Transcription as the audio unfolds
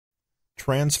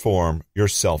Transform Your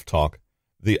Self-Talk,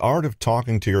 The Art of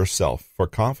Talking to Yourself for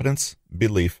Confidence,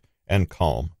 Belief, and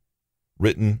Calm.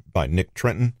 Written by Nick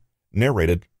Trenton,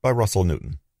 narrated by Russell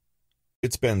Newton.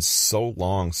 It's been so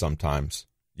long sometimes,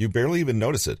 you barely even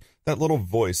notice it, that little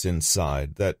voice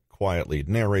inside that quietly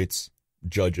narrates,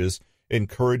 judges,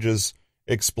 encourages,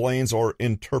 explains, or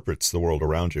interprets the world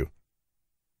around you.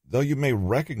 Though you may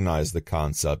recognize the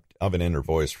concept of an inner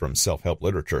voice from self-help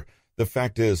literature, the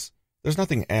fact is, there's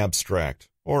nothing abstract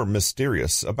or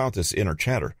mysterious about this inner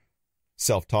chatter.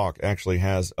 Self-talk actually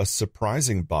has a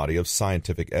surprising body of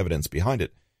scientific evidence behind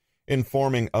it,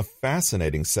 informing a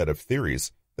fascinating set of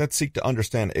theories that seek to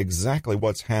understand exactly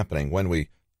what's happening when we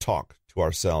talk to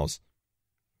ourselves.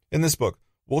 In this book,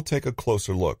 we'll take a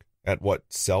closer look at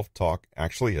what self-talk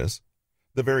actually is,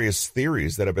 the various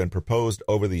theories that have been proposed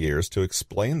over the years to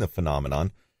explain the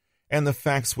phenomenon, and the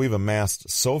facts we've amassed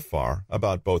so far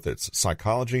about both its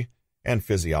psychology and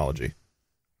physiology.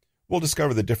 We'll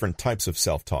discover the different types of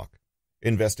self-talk,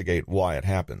 investigate why it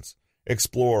happens,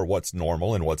 explore what's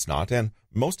normal and what's not, and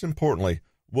most importantly,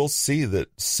 we'll see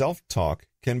that self-talk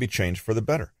can be changed for the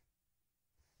better.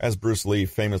 As Bruce Lee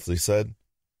famously said,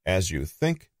 "As you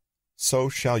think, so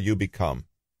shall you become."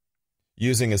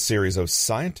 Using a series of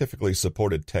scientifically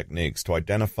supported techniques to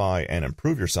identify and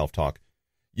improve your self-talk,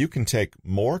 you can take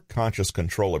more conscious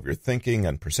control of your thinking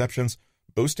and perceptions,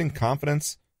 boosting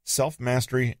confidence,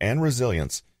 self-mastery, and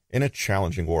resilience in a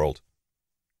challenging world.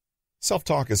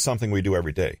 Self-talk is something we do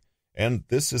every day, and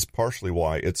this is partially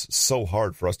why it's so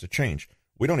hard for us to change.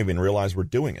 We don't even realize we're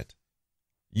doing it.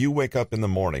 You wake up in the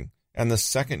morning, and the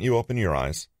second you open your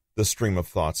eyes, the stream of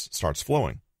thoughts starts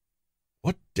flowing.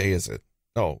 What day is it?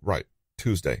 Oh, right,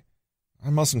 Tuesday.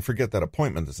 I mustn't forget that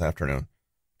appointment this afternoon.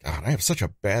 God, I have such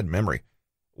a bad memory.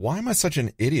 Why am I such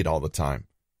an idiot all the time?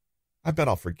 I bet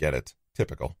I'll forget it.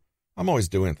 Typical. I'm always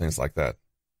doing things like that.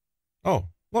 Oh,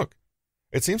 look.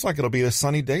 It seems like it'll be a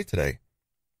sunny day today.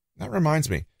 That reminds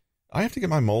me. I have to get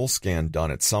my mole scan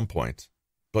done at some point.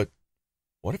 But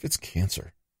what if it's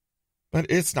cancer? But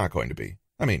it's not going to be.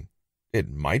 I mean,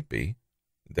 it might be.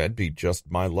 That'd be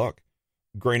just my luck.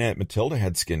 Great Aunt Matilda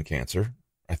had skin cancer,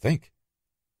 I think.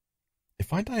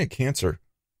 If I die of cancer,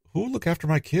 who will look after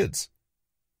my kids?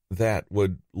 That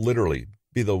would literally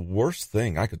be the worst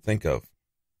thing I could think of.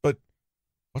 But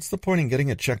what's the point in getting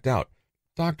it checked out?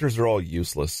 Doctors are all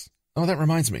useless. Oh, that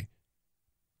reminds me.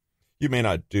 You may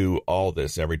not do all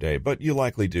this every day, but you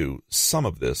likely do some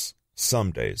of this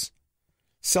some days.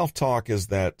 Self-talk is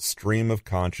that stream of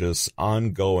conscious,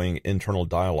 ongoing internal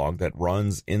dialogue that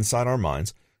runs inside our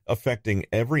minds, affecting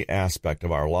every aspect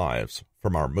of our lives,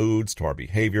 from our moods to our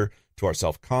behavior, to our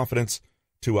self-confidence,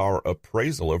 to our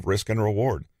appraisal of risk and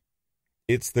reward.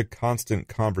 It's the constant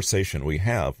conversation we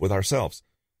have with ourselves.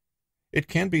 It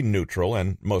can be neutral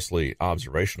and mostly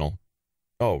observational.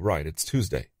 Oh, right, it's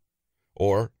Tuesday.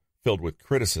 Or filled with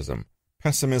criticism,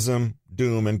 pessimism,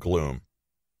 doom, and gloom.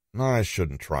 I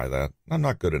shouldn't try that. I'm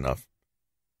not good enough.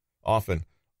 Often,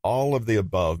 all of the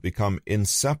above become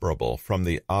inseparable from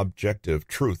the objective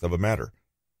truth of a matter.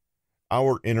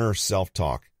 Our inner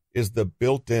self-talk is the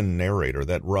built-in narrator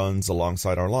that runs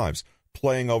alongside our lives,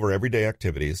 playing over everyday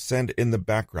activities and in the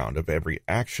background of every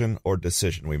action or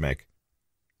decision we make.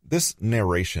 This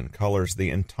narration colors the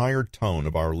entire tone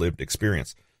of our lived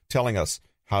experience, telling us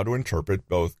how to interpret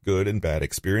both good and bad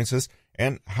experiences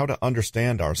and how to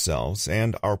understand ourselves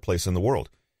and our place in the world.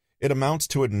 It amounts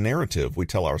to a narrative we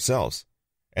tell ourselves,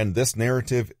 and this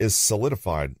narrative is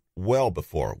solidified well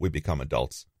before we become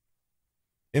adults.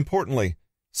 Importantly,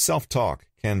 self-talk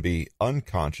can be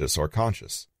unconscious or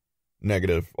conscious,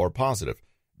 negative or positive,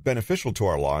 beneficial to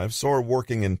our lives or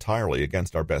working entirely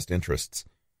against our best interests.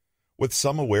 With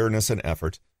some awareness and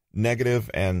effort,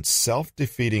 negative and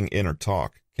self-defeating inner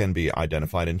talk can be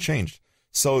identified and changed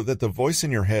so that the voice in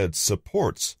your head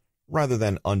supports rather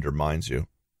than undermines you.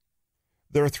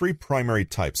 There are three primary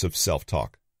types of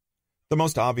self-talk. The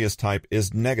most obvious type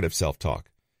is negative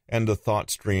self-talk, and the thought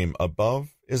stream above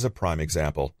is a prime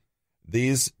example.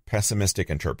 These pessimistic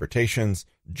interpretations,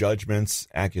 judgments,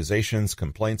 accusations,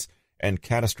 complaints, and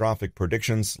catastrophic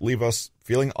predictions leave us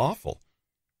feeling awful.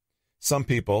 Some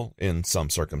people, in some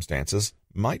circumstances,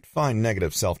 might find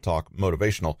negative self-talk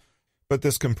motivational, but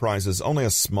this comprises only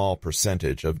a small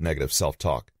percentage of negative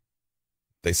self-talk.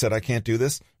 They said I can't do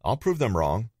this, I'll prove them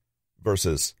wrong,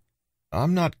 versus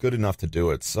I'm not good enough to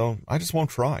do it, so I just won't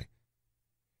try.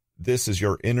 This is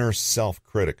your inner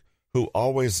self-critic who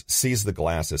always sees the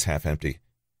glass as half empty.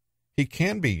 He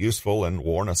can be useful and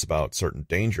warn us about certain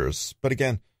dangers, but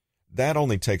again, that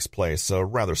only takes place a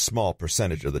rather small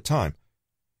percentage of the time.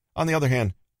 On the other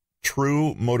hand,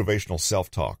 true motivational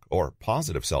self-talk, or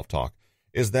positive self-talk,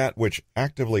 is that which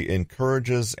actively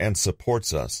encourages and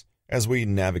supports us as we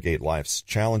navigate life's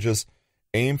challenges,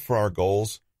 aim for our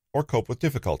goals, or cope with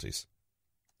difficulties.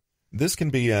 This can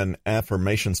be an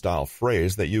affirmation-style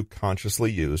phrase that you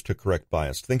consciously use to correct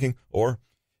biased thinking, or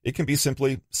it can be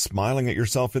simply smiling at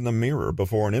yourself in the mirror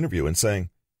before an interview and saying,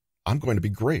 "I'm going to be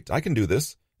great, I can do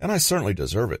this, and I certainly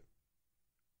deserve it."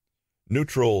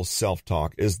 Neutral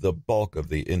self-talk is the bulk of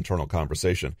the internal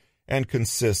conversation and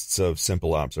consists of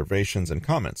simple observations and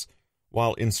comments,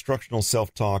 while instructional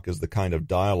self-talk is the kind of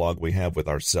dialogue we have with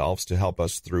ourselves to help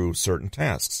us through certain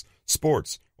tasks,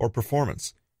 sports, or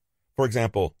performance. For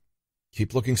example,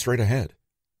 keep looking straight ahead.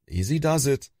 Easy does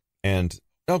it. And,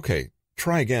 okay,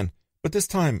 try again, but this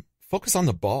time focus on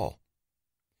the ball.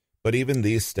 But even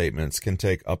these statements can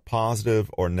take a positive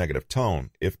or negative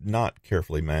tone if not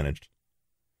carefully managed.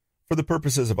 For the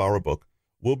purposes of our book,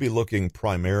 we'll be looking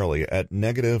primarily at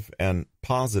negative and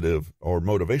positive or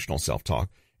motivational self-talk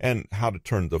and how to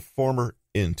turn the former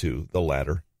into the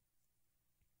latter.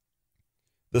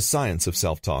 The science of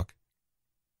self-talk.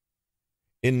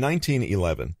 In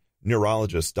 1911,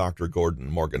 neurologists Dr. Gordon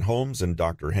Morgan Holmes and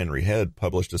Dr. Henry Head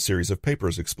published a series of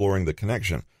papers exploring the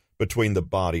connection between the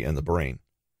body and the brain.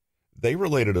 They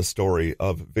related a story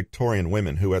of Victorian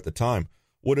women who at the time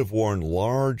would have worn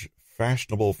large,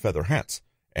 fashionable feather hats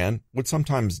and would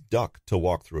sometimes duck to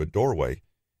walk through a doorway,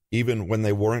 even when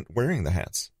they weren't wearing the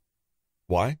hats.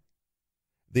 Why?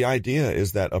 The idea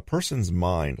is that a person's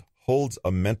mind holds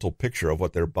a mental picture of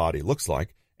what their body looks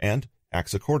like and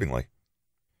acts accordingly.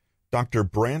 Dr.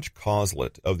 Branch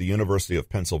Coslet of the University of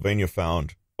Pennsylvania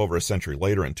found, over a century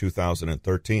later in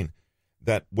 2013,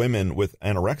 that women with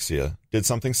anorexia did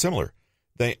something similar.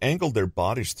 They angled their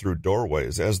bodies through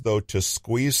doorways as though to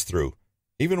squeeze through,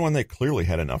 even when they clearly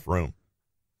had enough room.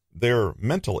 Their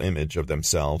mental image of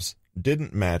themselves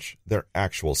didn't match their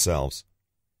actual selves.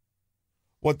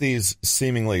 What these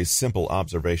seemingly simple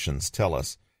observations tell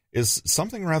us is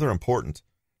something rather important,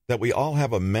 that we all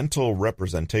have a mental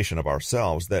representation of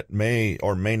ourselves that may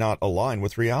or may not align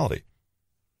with reality.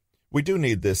 We do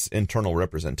need this internal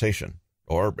representation,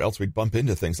 or else we'd bump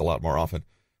into things a lot more often,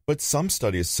 but some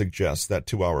studies suggest that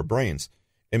to our brains,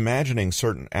 imagining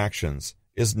certain actions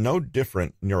is no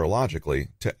different neurologically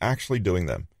to actually doing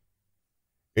them.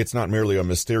 It's not merely a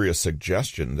mysterious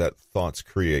suggestion that thoughts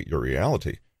create your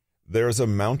reality. There is a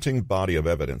mounting body of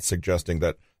evidence suggesting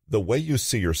that the way you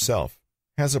see yourself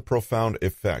has a profound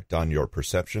effect on your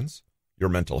perceptions, your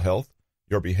mental health,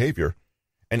 your behavior,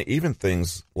 and even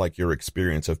things like your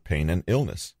experience of pain and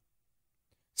illness.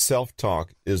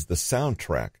 Self-talk is the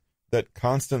soundtrack that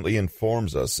constantly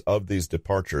informs us of these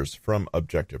departures from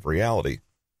objective reality,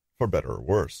 for better or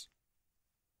worse.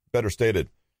 Better stated,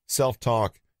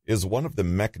 self-talk is one of the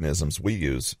mechanisms we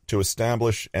use to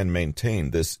establish and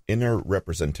maintain this inner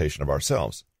representation of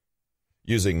ourselves.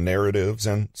 Using narratives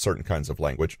and certain kinds of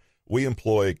language, we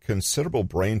employ considerable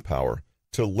brain power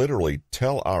to literally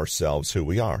tell ourselves who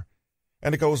we are.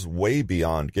 And it goes way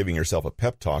beyond giving yourself a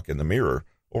pep talk in the mirror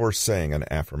or saying an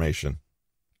affirmation.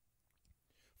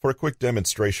 For a quick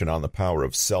demonstration on the power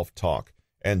of self-talk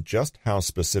and just how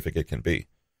specific it can be,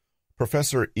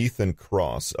 Professor Ethan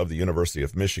Cross of the University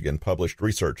of Michigan published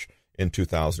research in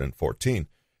 2014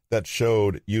 that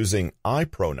showed using I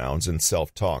pronouns in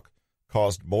self-talk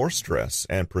caused more stress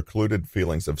and precluded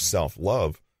feelings of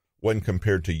self-love when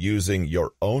compared to using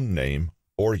your own name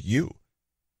or you.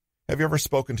 Have you ever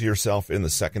spoken to yourself in the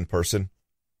second person?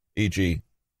 E.g.,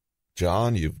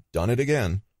 "John, you've done it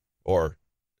again," or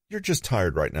 "You're just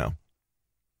tired right now."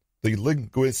 The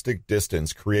linguistic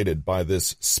distance created by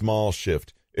this small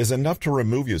shift is enough to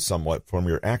remove you somewhat from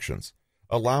your actions,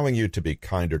 allowing you to be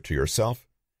kinder to yourself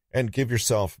and give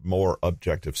yourself more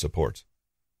objective support.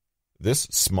 This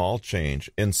small change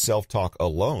in self-talk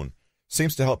alone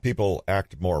seems to help people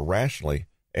act more rationally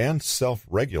and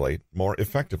self-regulate more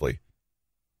effectively.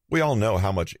 We all know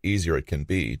how much easier it can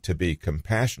be to be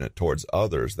compassionate towards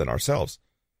others than ourselves.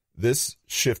 This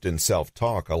shift in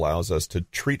self-talk allows us to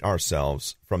treat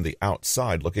ourselves from the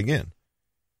outside looking in.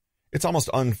 It's almost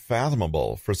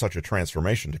unfathomable for such a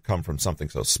transformation to come from something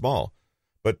so small,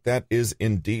 but that is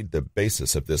indeed the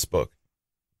basis of this book.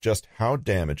 Just how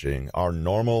damaging our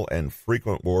normal and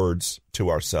frequent words to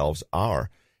ourselves are,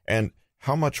 and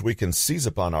how much we can seize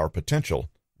upon our potential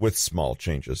with small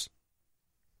changes.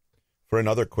 For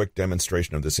another quick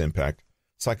demonstration of this impact,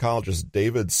 psychologist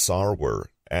David Sarwer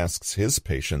asks his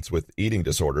patients with eating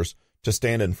disorders to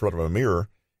stand in front of a mirror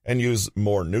and use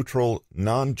more neutral,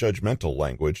 non-judgmental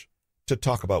language to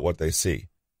talk about what they see.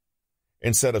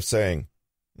 Instead of saying,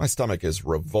 "My stomach is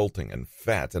revolting and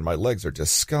fat and my legs are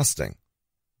disgusting,"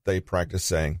 they practice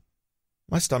saying,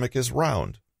 "My stomach is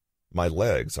round My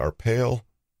legs are pale,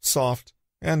 soft,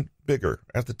 and bigger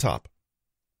at the top.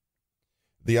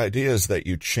 The idea is that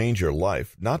you change your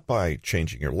life not by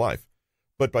changing your life,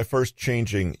 but by first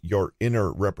changing your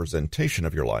inner representation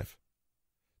of your life.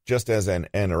 Just as an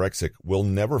anorexic will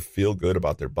never feel good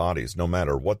about their bodies no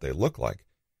matter what they look like,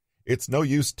 it's no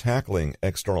use tackling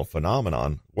external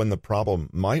phenomenon when the problem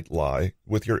might lie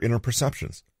with your inner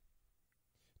perceptions.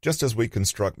 Just as we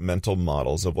construct mental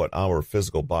models of what our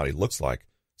physical body looks like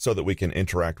so that we can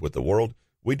interact with the world,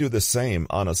 we do the same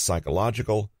on a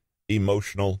psychological,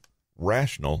 emotional,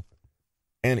 rational,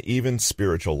 and even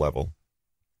spiritual level.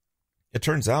 It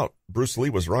turns out Bruce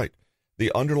Lee was right.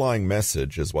 The underlying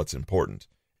message is what's important,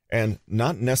 and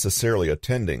not necessarily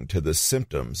attending to the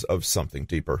symptoms of something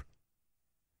deeper.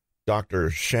 Dr.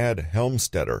 Shad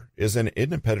Helmstetter is an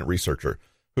independent researcher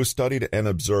who studied and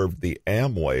observed the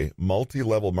Amway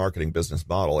multi-level marketing business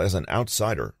model as an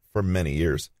outsider for many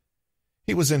years.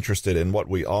 He was interested in what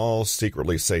we all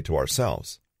secretly say to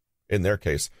ourselves. In their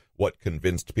case, what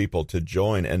convinced people to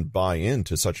join and buy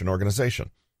into such an organization.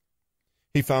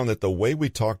 He found that the way we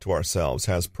talk to ourselves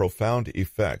has profound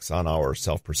effects on our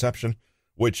self-perception,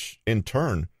 which in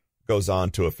turn goes on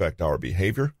to affect our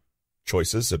behavior,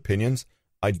 choices, opinions,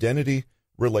 identity,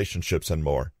 relationships, and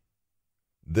more.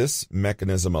 This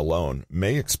mechanism alone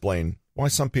may explain why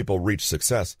some people reach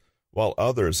success while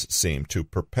others seem to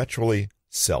perpetually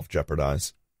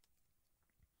self-jeopardize.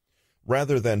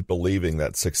 Rather than believing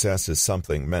that success is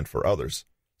something meant for others,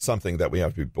 something that we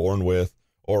have to be born with,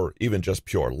 or even just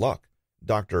pure luck,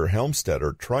 Dr.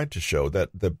 Helmstetter tried to show that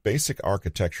the basic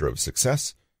architecture of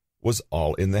success was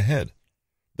all in the head.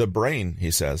 The brain,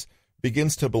 he says,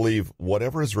 begins to believe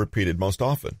whatever is repeated most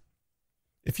often.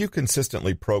 If you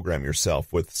consistently program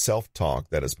yourself with self-talk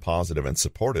that is positive and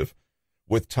supportive,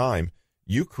 with time,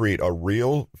 you create a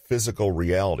real physical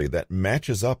reality that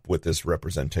matches up with this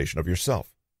representation of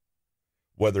yourself.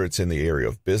 Whether it's in the area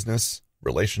of business,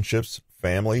 relationships,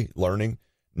 family, learning,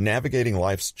 navigating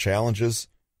life's challenges,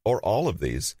 or all of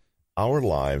these, our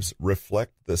lives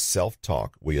reflect the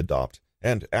self-talk we adopt.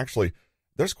 And actually,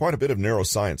 there's quite a bit of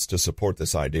neuroscience to support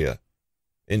this idea.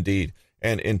 Indeed,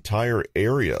 an entire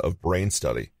area of brain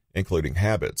study, including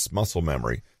habits, muscle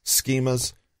memory,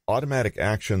 schemas, automatic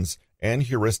actions, and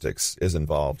heuristics, is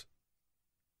involved.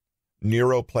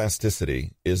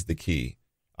 Neuroplasticity is the key,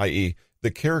 i.e.,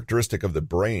 the characteristic of the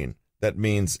brain that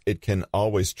means it can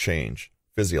always change,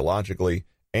 physiologically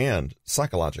and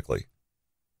psychologically.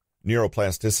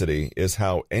 Neuroplasticity is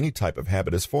how any type of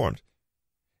habit is formed.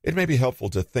 It may be helpful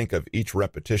to think of each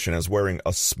repetition as wearing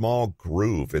a small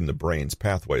groove in the brain's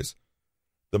pathways.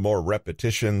 The more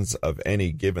repetitions of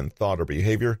any given thought or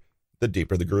behavior, the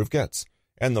deeper the groove gets,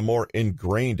 and the more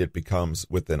ingrained it becomes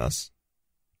within us.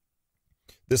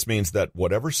 This means that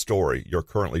whatever story you're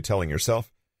currently telling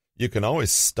yourself, you can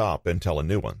always stop and tell a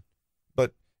new one.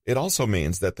 But it also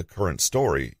means that the current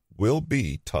story will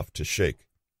be tough to shake.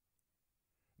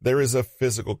 There is a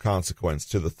physical consequence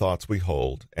to the thoughts we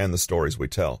hold and the stories we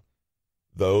tell.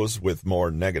 Those with more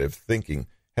negative thinking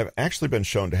have actually been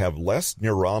shown to have less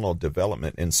neuronal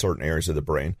development in certain areas of the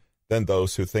brain than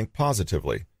those who think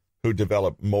positively, who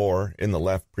develop more in the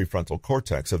left prefrontal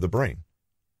cortex of the brain.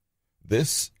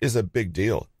 This is a big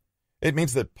deal. It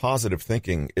means that positive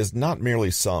thinking is not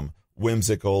merely some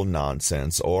whimsical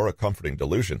nonsense or a comforting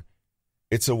delusion.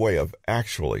 It's a way of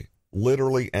actually,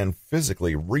 literally and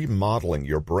physically remodeling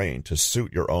your brain to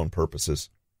suit your own purposes.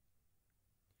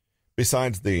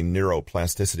 Besides the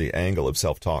neuroplasticity angle of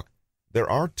self-talk, there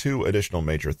are two additional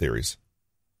major theories.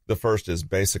 The first is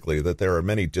basically that there are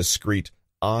many discrete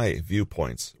I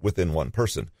viewpoints within one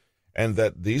person, and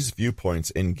that these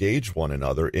viewpoints engage one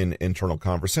another in internal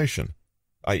conversation,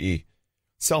 i.e.,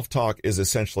 self-talk is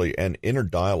essentially an inner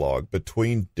dialogue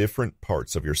between different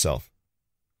parts of yourself.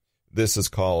 This is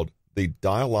called the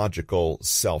dialogical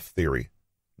self-theory,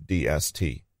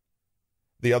 DST.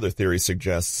 The other theory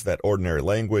suggests that ordinary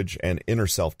language and inner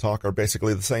self-talk are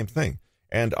basically the same thing,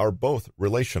 and are both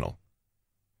relational.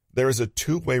 There is a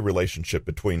two-way relationship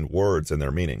between words and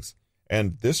their meanings,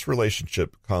 and this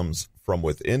relationship comes from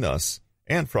within us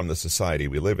and from the society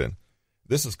we live in.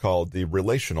 This is called the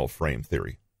relational frame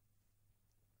theory.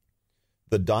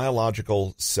 The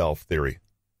dialogical self-theory.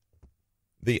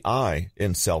 The I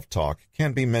in self-talk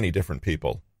can be many different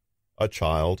people: a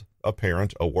child, a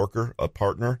parent, a worker, a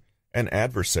partner, an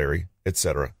adversary,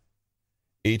 etc.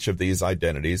 Each of these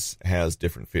identities has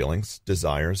different feelings,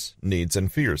 desires, needs,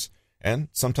 and fears, and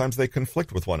sometimes they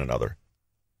conflict with one another.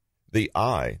 The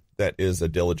I that is a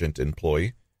diligent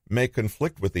employee may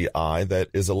conflict with the I that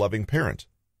is a loving parent.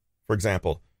 For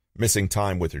example, missing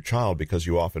time with your child because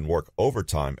you often work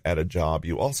overtime at a job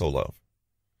you also love.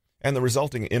 And the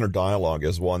resulting inner dialogue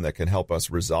is one that can help us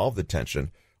resolve the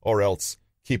tension or else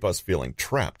keep us feeling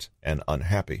trapped and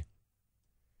unhappy.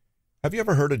 Have you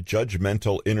ever heard a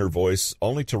judgmental inner voice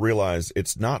only to realize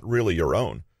it's not really your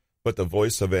own, but the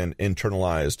voice of an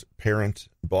internalized parent,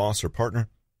 boss, or partner?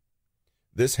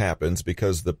 This happens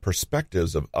because the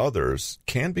perspectives of others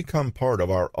can become part of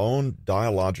our own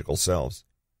dialogical selves.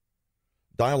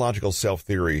 Dialogical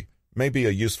self-theory may be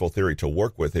a useful theory to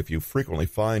work with if you frequently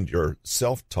find your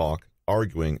self-talk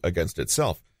arguing against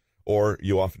itself, or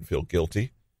you often feel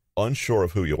guilty, unsure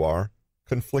of who you are,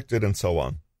 conflicted, and so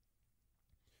on.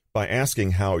 By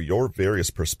asking how your various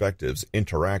perspectives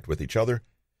interact with each other,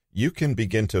 you can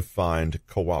begin to find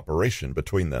cooperation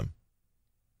between them.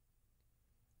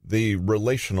 The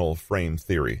Relational Frame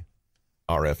Theory,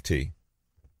 RFT.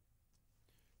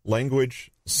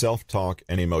 Language, self-talk,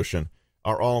 and emotion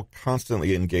are all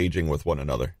constantly engaging with one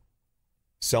another.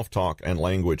 Self-talk and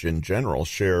language in general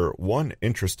share one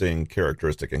interesting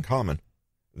characteristic in common.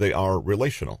 They are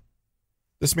relational.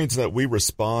 This means that we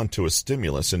respond to a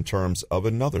stimulus in terms of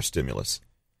another stimulus.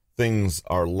 Things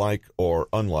are like or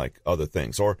unlike other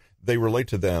things, or they relate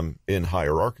to them in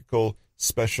hierarchical,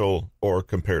 special, or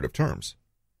comparative terms.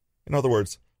 In other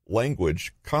words,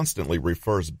 language constantly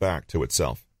refers back to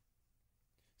itself.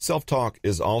 Self-talk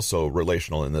is also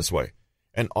relational in this way,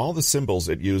 and all the symbols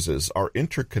it uses are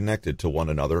interconnected to one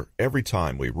another every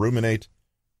time we ruminate,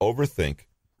 overthink,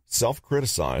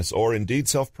 self-criticize, or indeed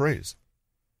self-praise.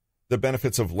 The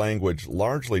benefits of language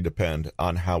largely depend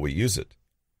on how we use it.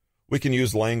 We can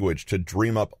use language to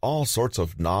dream up all sorts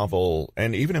of novel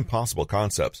and even impossible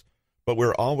concepts, but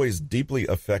we're always deeply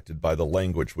affected by the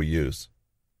language we use.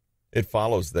 It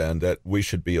follows then that we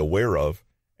should be aware of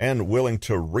and willing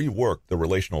to rework the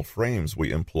relational frames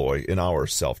we employ in our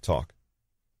self-talk.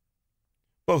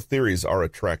 Both theories are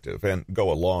attractive and go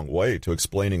a long way to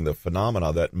explaining the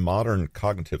phenomena that modern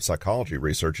cognitive psychology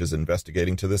research is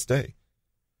investigating to this day.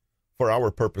 For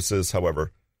our purposes,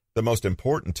 however, the most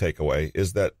important takeaway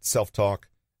is that self-talk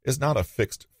is not a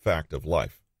fixed fact of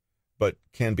life, but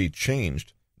can be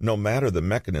changed no matter the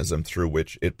mechanism through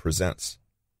which it presents.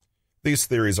 These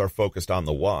theories are focused on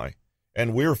the why,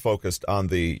 and we're focused on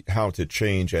the how to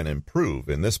change and improve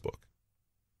in this book.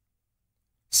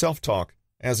 Self-talk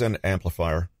as an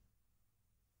amplifier.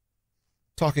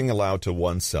 Talking aloud to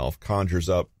oneself conjures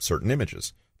up certain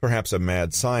images, perhaps a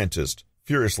mad scientist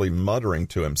furiously muttering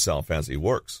to himself as he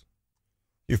works.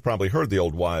 You've probably heard the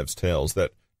old wives' tales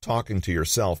that talking to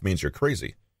yourself means you're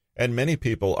crazy, and many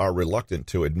people are reluctant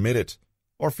to admit it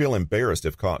or feel embarrassed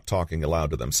if caught talking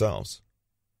aloud to themselves.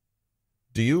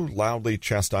 Do you loudly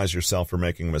chastise yourself for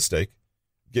making a mistake?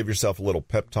 Give yourself a little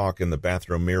pep talk in the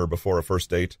bathroom mirror before a first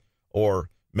date? Or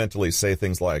mentally say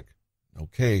things like,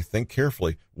 "Okay, think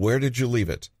carefully. Where did you leave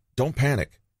it? Don't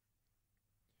panic."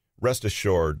 Rest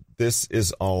assured, this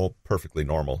is all perfectly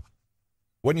normal.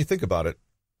 When you think about it,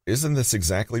 isn't this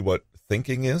exactly what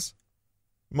thinking is?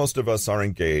 Most of us are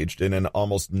engaged in an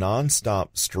almost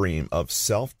non-stop stream of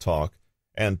self-talk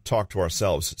and talk to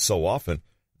ourselves so often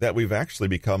that we've actually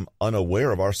become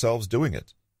unaware of ourselves doing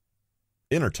it.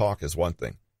 Inner talk is one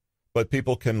thing, but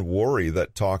people can worry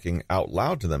that talking out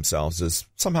loud to themselves is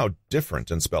somehow different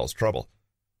and spells trouble.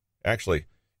 Actually,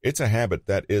 it's a habit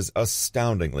that is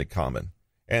astoundingly common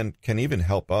and can even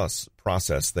help us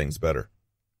process things better.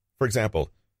 For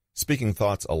example, speaking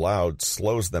thoughts aloud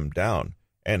slows them down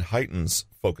and heightens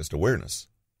focused awareness.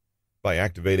 By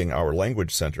activating our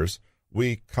language centers,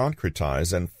 we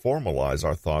concretize and formalize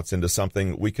our thoughts into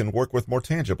something we can work with more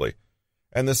tangibly,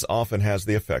 and this often has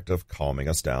the effect of calming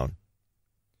us down.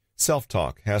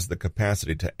 Self-talk has the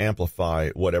capacity to amplify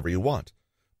whatever you want,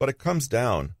 but it comes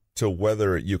down to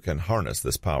whether you can harness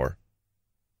this power.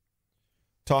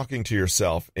 Talking to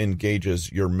yourself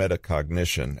engages your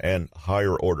metacognition and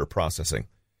higher-order processing,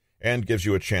 and gives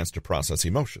you a chance to process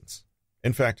emotions.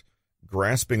 In fact,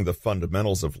 grasping the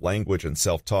fundamentals of language and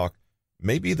self-talk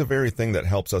may be the very thing that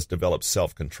helps us develop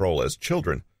self-control as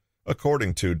children,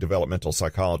 according to developmental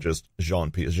psychologist Jean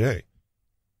Piaget.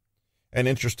 An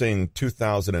interesting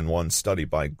 2001 study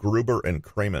by Gruber and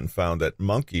Kramen found that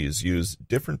monkeys use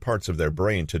different parts of their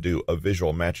brain to do a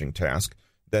visual matching task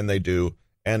than they do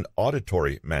an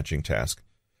auditory matching task,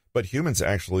 but humans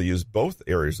actually use both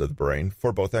areas of the brain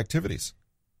for both activities.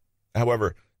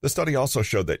 However, the study also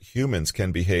showed that humans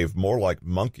can behave more like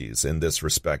monkeys in this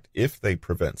respect if they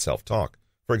prevent self-talk.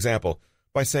 For example,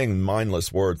 by saying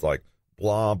mindless words like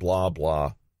blah, blah,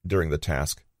 blah during the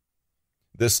task.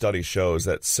 This study shows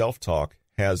that self-talk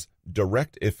has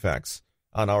direct effects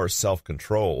on our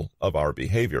self-control of our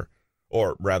behavior,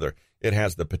 or rather, it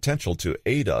has the potential to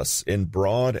aid us in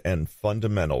broad and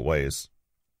fundamental ways.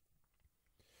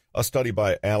 A study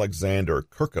by Alexander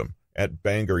Kirkham at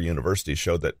Bangor University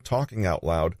showed that talking out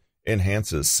loud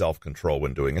enhances self-control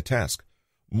when doing a task,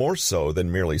 more so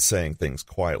than merely saying things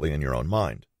quietly in your own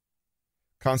mind.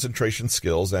 Concentration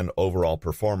skills and overall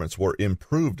performance were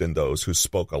improved in those who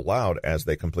spoke aloud as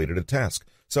they completed a task.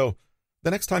 So,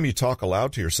 the next time you talk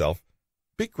aloud to yourself,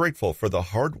 be grateful for the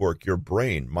hard work your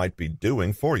brain might be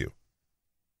doing for you.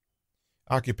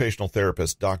 Occupational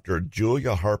therapist Dr.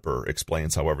 Julia Harper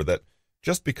explains, however, that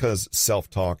just because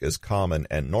self-talk is common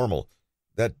and normal,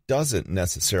 that doesn't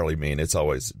necessarily mean it's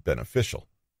always beneficial.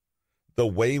 The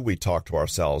way we talk to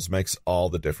ourselves makes all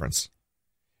the difference.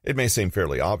 It may seem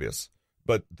fairly obvious,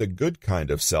 but the good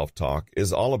kind of self-talk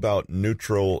is all about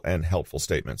neutral and helpful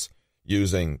statements,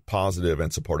 using positive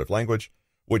and supportive language,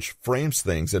 which frames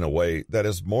things in a way that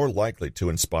is more likely to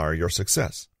inspire your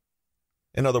success.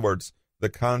 In other words, the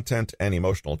content and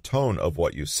emotional tone of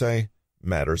what you say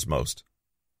matters most.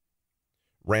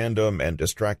 Random and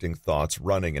distracting thoughts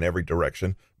running in every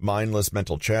direction, mindless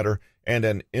mental chatter, and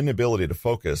an inability to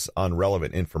focus on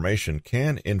relevant information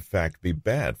can, in fact, be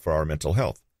bad for our mental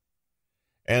health.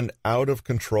 An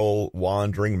out-of-control,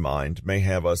 wandering mind may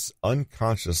have us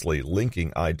unconsciously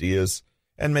linking ideas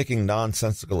and making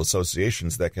nonsensical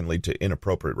associations that can lead to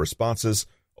inappropriate responses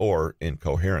or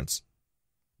incoherence.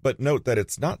 But note that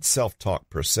it's not self-talk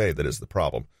per se that is the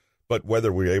problem, but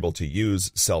whether we're able to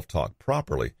use self-talk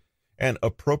properly and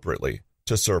appropriately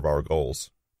to serve our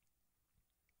goals.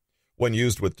 When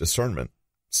used with discernment,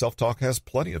 self-talk has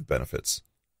plenty of benefits.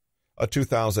 A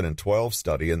 2012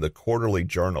 study in the Quarterly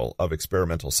Journal of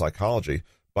Experimental Psychology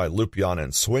by Lupion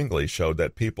and Swingley showed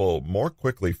that people more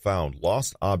quickly found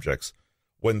lost objects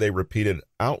when they repeated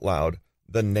out loud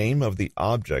the name of the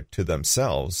object to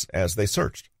themselves as they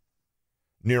searched.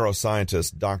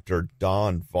 Neuroscientist Dr.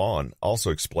 Don Vaughn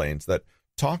also explains that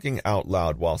talking out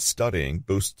loud while studying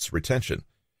boosts retention,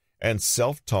 and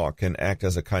self-talk can act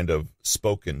as a kind of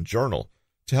spoken journal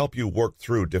to help you work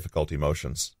through difficult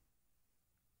emotions.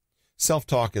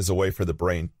 Self-talk is a way for the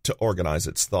brain to organize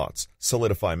its thoughts,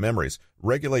 solidify memories,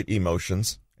 regulate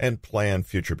emotions, and plan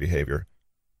future behavior.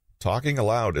 Talking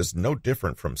aloud is no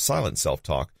different from silent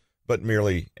self-talk, but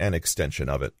merely an extension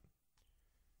of it.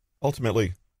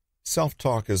 Ultimately,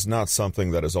 self-talk is not something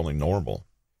that is only normal,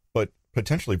 but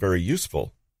potentially very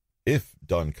useful if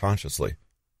done consciously.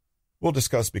 We'll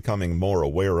discuss becoming more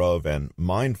aware of and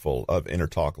mindful of inner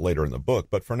talk later in the book,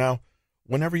 but for now,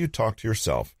 whenever you talk to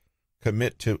yourself,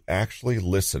 commit to actually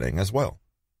listening as well.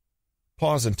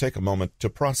 Pause and take a moment to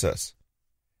process.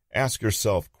 Ask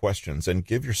yourself questions and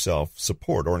give yourself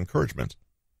support or encouragement.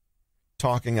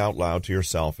 Talking out loud to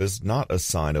yourself is not a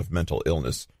sign of mental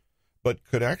illness, but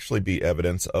could actually be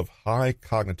evidence of high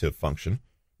cognitive function,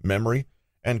 memory,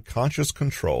 and conscious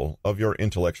control of your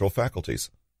intellectual faculties.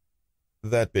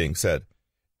 That being said,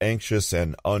 anxious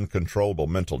and uncontrollable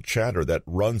mental chatter that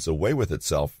runs away with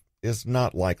itself is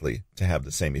not likely to have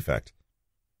the same effect.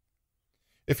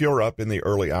 If you're up in the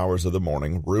early hours of the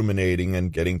morning, ruminating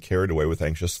and getting carried away with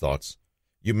anxious thoughts,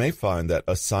 you may find that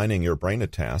assigning your brain a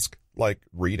task, like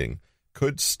reading,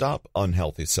 could stop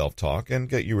unhealthy self-talk and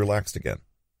get you relaxed again.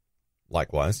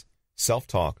 Likewise,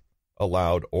 self-talk,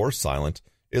 aloud or silent,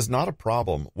 is not a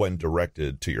problem when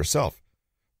directed to yourself,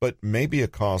 but may be a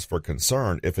cause for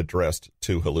concern if addressed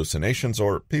to hallucinations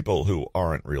or people who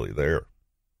aren't really there.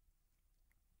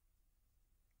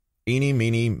 Eeny,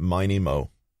 meeny, miny, mo.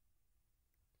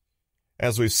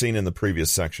 As we've seen in the previous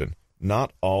section,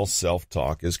 not all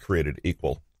self-talk is created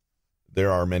equal.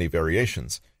 There are many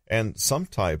variations, and some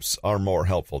types are more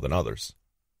helpful than others.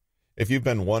 If you've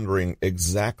been wondering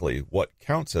exactly what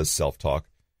counts as self-talk,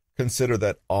 consider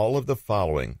that all of the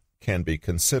following can be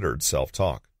considered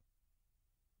self-talk.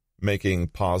 Making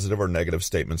positive or negative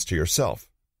statements to yourself.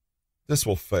 This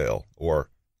will fail, or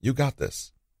you got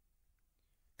this.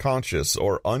 Conscious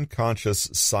or unconscious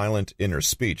silent inner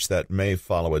speech that may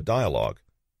follow a dialogue.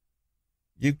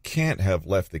 You can't have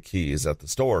left the keys at the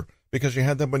store because you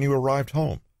had them when you arrived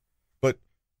home. But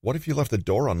what if you left the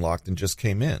door unlocked and just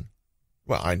came in?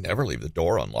 Well, I never leave the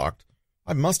door unlocked.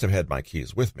 I must have had my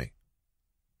keys with me.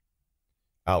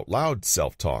 Out loud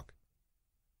self-talk.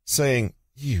 Saying,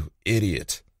 "You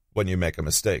idiot," when you make a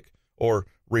mistake, or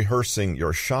rehearsing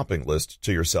your shopping list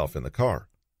to yourself in the car.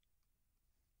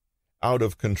 Out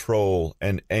of control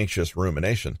and anxious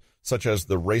rumination, such as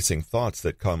the racing thoughts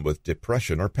that come with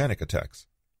depression or panic attacks.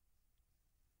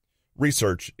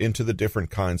 Research into the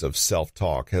different kinds of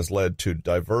self-talk has led to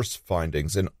diverse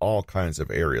findings in all kinds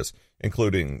of areas,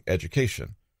 including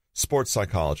education, sports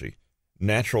psychology,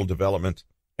 natural development,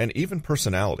 and even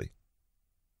personality.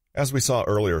 As we saw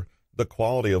earlier, the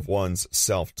quality of one's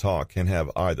self-talk can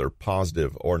have either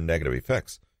positive or negative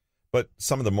effects, But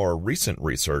some of the more recent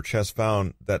research has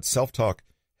found that self-talk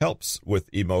helps with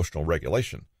emotional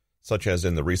regulation, such as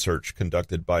in the research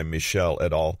conducted by Michel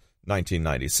et al.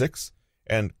 1996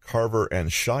 and Carver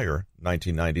and Shire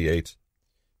 1998.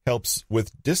 Helps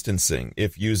with distancing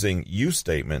if using you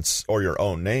statements or your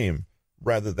own name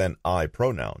rather than I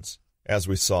pronouns, as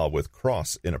we saw with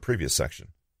cross in a previous section.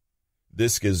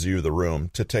 This gives you the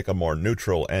room to take a more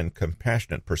neutral and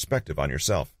compassionate perspective on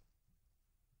yourself.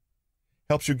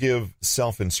 Helps you give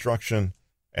self-instruction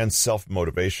and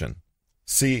self-motivation.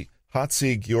 See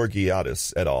Hatzi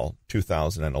Georgiadis et al.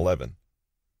 2011.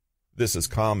 This is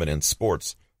common in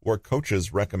sports, where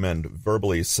coaches recommend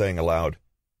verbally saying aloud,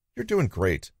 "You're doing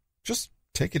great. Just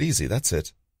take it easy, that's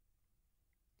it."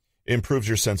 Improves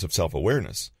your sense of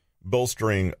self-awareness,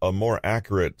 bolstering a more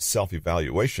accurate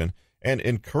self-evaluation and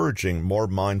encouraging more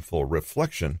mindful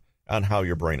reflection on how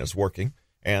your brain is working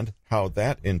and how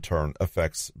that in turn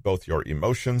affects both your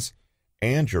emotions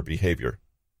and your behavior.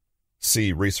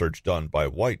 See research done by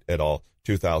White et al.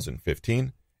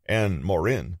 2015 and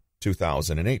Morin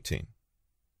 2018.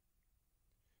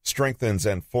 Strengthens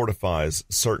and fortifies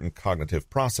certain cognitive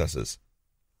processes.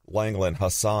 Langland,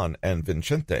 Hassan, and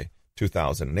Vincente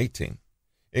 2018,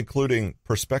 including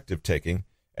perspective taking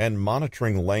and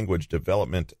monitoring language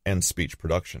development and speech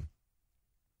production.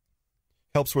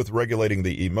 Helps with regulating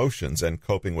the emotions and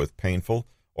coping with painful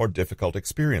or difficult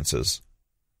experiences.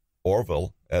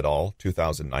 Orville et al.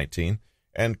 2019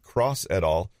 and Cross et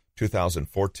al.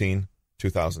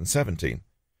 2014-2017,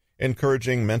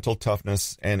 encouraging mental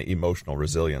toughness and emotional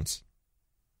resilience.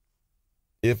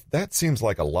 If that seems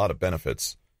like a lot of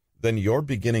benefits, then you're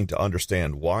beginning to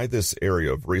understand why this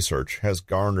area of research has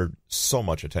garnered so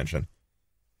much attention.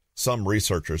 Some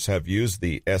researchers have used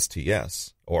the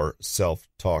STS, or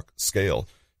self-talk scale,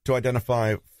 to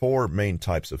identify 4 main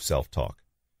types of self-talk.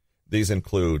 These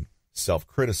include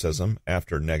self-criticism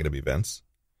after negative events,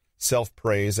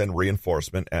 self-praise and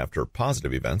reinforcement after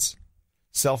positive events,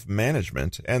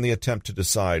 self-management and the attempt to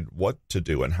decide what to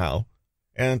do and how,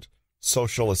 and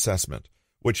social assessment,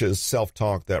 which is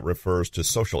self-talk that refers to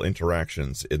social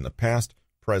interactions in the past,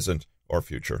 present, or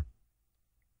future.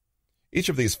 Each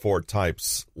of these 4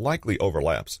 types likely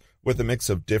overlaps with a mix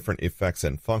of different effects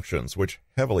and functions which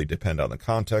heavily depend on the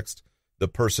context, the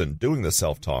person doing the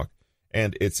self-talk,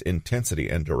 and its intensity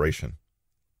and duration.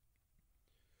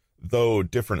 Though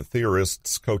different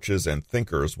theorists, coaches, and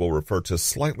thinkers will refer to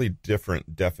slightly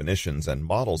different definitions and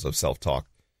models of self-talk,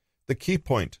 the key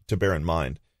point to bear in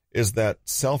mind is that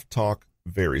self-talk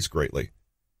varies greatly.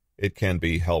 It can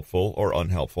be helpful or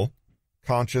unhelpful,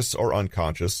 conscious or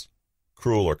unconscious,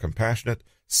 cruel or compassionate,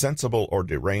 sensible or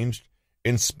deranged,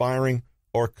 inspiring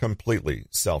or completely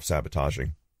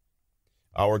self-sabotaging.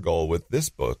 Our goal with this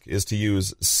book is to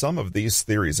use some of these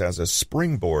theories as a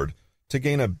springboard to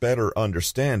gain a better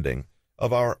understanding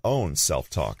of our own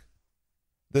self-talk.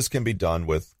 This can be done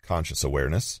with conscious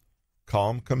awareness,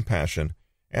 calm compassion,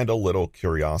 and a little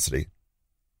curiosity.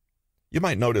 You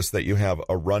might notice that you have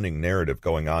a running narrative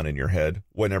going on in your head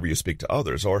whenever you speak to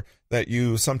others, or that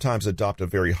you sometimes adopt a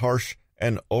very harsh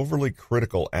and overly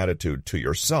critical attitude to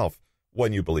yourself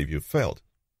when you believe you've failed.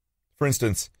 For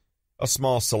instance, a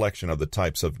small selection of the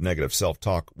types of negative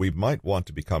self-talk we might want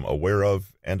to become aware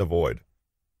of and avoid.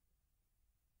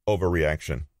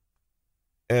 Overreaction.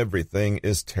 Everything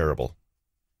is terrible.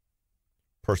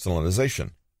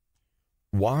 Personalization.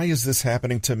 Why is this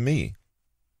happening to me?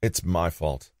 It's my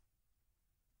fault.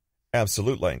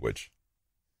 Absolute language.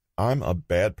 I'm a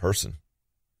bad person.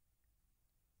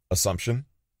 Assumption.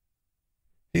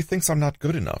 He thinks I'm not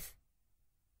good enough.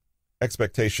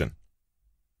 Expectation.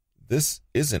 This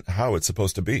isn't how it's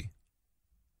supposed to be.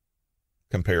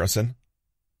 Comparison.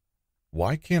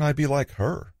 Why can't I be like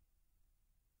her?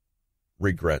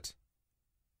 Regret.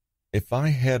 If I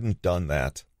hadn't done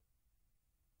that.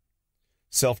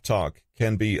 Self-talk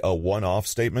can be a one-off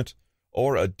statement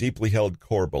or a deeply held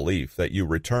core belief that you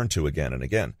return to again and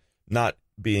again, not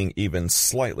being even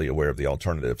slightly aware of the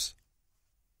alternatives.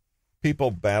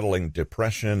 People battling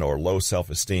depression or low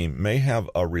self-esteem may have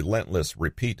a relentless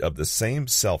repeat of the same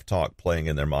self-talk playing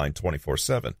in their mind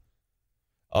 24/7.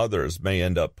 Others may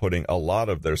end up putting a lot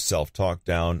of their self-talk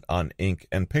down on ink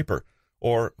and paper,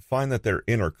 or find that their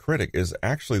inner critic is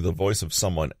actually the voice of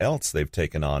someone else they've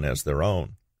taken on as their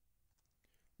own.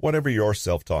 Whatever your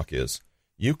self-talk is,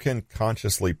 you can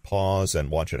consciously pause and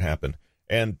watch it happen,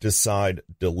 and decide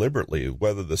deliberately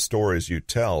whether the stories you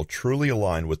tell truly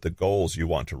align with the goals you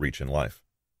want to reach in life.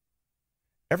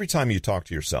 Every time you talk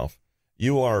to yourself,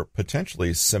 you are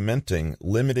potentially cementing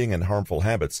limiting and harmful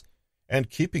habits and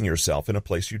keeping yourself in a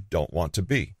place you don't want to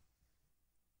be.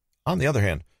 On the other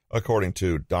hand, according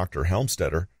to Dr.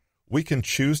 Helmstetter, we can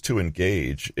choose to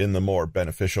engage in the more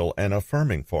beneficial and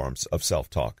affirming forms of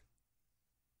self-talk.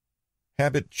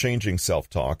 Habit-changing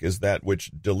self-talk is that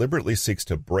which deliberately seeks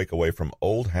to break away from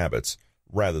old habits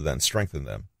rather than strengthen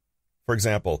them. For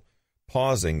example,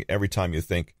 pausing every time you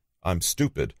think, "I'm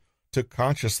stupid," to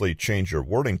consciously change your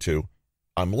wording to,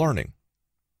 "I'm learning."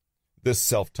 This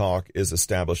self-talk is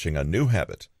establishing a new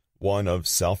habit, one of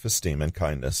self-esteem and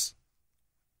kindness.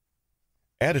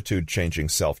 Attitude-changing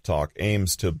self-talk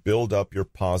aims to build up your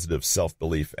positive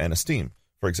self-belief and esteem.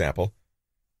 For example,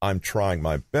 "I'm trying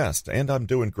my best and I'm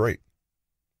doing great."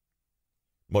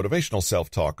 Motivational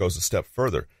self-talk goes a step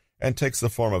further and takes the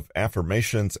form of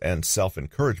affirmations and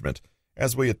self-encouragement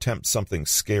as we attempt something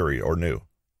scary or new.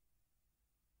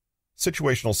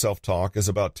 Situational self-talk is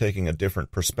about taking a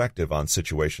different perspective on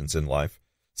situations in life,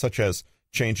 such as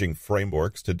changing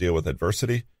frameworks to deal with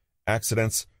adversity,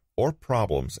 accidents, or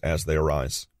problems as they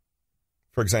arise.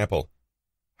 For example,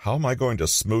 "How am I going to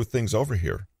smooth things over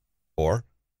here?" Or,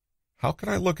 "How can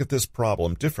I look at this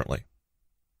problem differently?"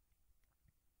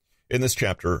 In this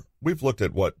chapter, we've looked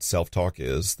at what self-talk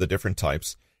is, the different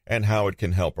types, and how it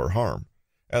can help or harm,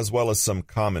 as well as some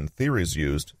common theories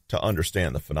used to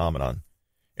understand the phenomenon.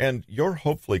 And you're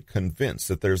hopefully convinced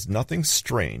that there's nothing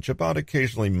strange about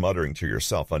occasionally muttering to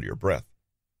yourself under your breath.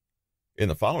 In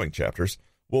the following chapters,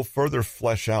 we'll further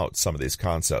flesh out some of these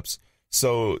concepts,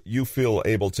 so you feel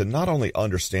able to not only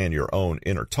understand your own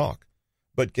inner talk,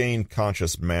 but gain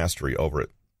conscious mastery over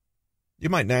it. You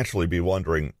might naturally be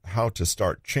wondering how to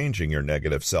start changing your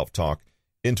negative self-talk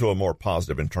into a more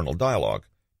positive internal dialogue,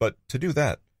 but to do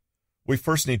that, we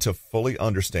first need to fully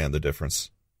understand the difference.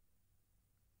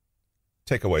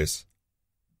 Takeaways.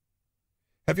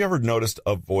 Have you ever noticed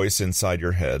a voice inside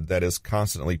your head that is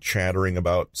constantly chattering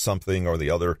about something or the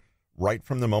other right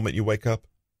from the moment you wake up?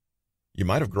 You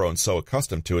might have grown so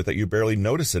accustomed to it that you barely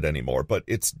notice it anymore, but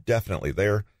it's definitely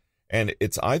there, and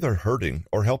it's either hurting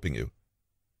or helping you.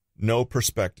 No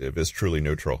perspective is truly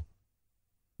neutral.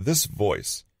 This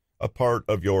voice, a part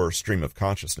of your stream of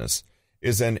consciousness,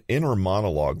 is an inner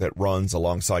monologue that runs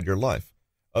alongside your life,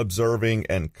 observing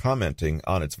and commenting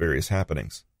on its various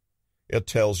happenings. It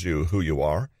tells you who you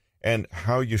are and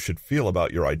how you should feel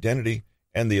about your identity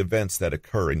and the events that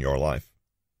occur in your life.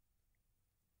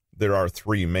 There are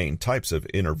three main types of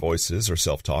inner voices or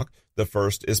self-talk. The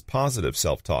first is positive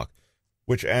self-talk,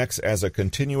 which acts as a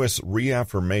continuous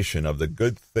reaffirmation of the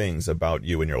good things about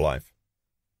you in your life.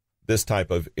 This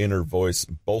type of inner voice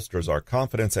bolsters our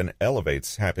confidence and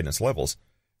elevates happiness levels.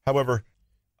 However,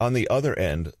 on the other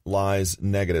end lies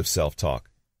negative self-talk.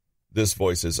 This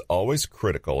voice is always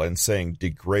critical and saying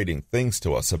degrading things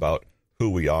to us about who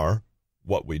we are,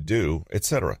 what we do,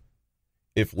 etc.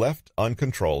 If left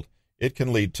uncontrolled, it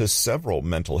can lead to several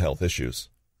mental health issues.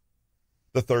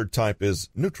 The third type is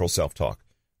neutral self-talk,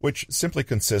 which simply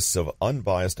consists of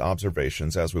unbiased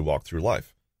observations as we walk through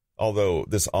life, although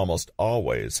this almost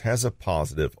always has a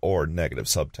positive or negative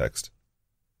subtext.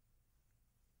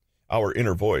 Our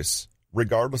inner voice,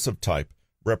 regardless of type,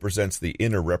 represents the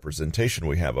inner representation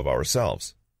we have of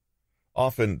ourselves.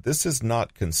 Often, this is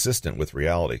not consistent with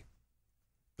reality.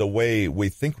 The way we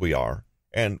think we are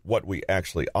and what we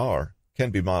actually are can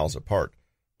be miles apart,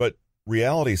 but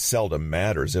reality seldom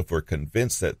matters if we're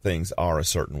convinced that things are a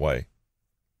certain way.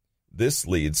 This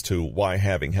leads to why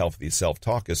having healthy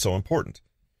self-talk is so important.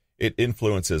 It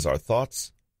influences our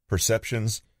thoughts,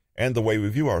 perceptions, and the way we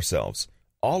view ourselves,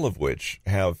 all of which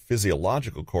have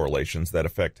physiological correlations that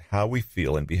affect how we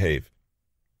feel and behave.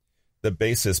 The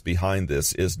basis behind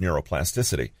this is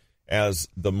neuroplasticity, as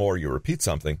the more you repeat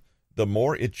something, the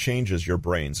more it changes your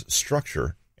brain's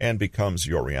structure and becomes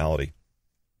your reality.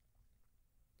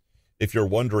 If you're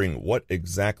wondering what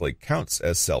exactly counts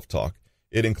as self-talk,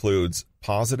 it includes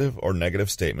positive or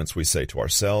negative statements we say to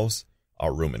ourselves,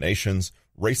 our ruminations,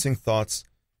 racing thoughts,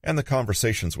 and the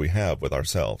conversations we have with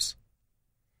ourselves.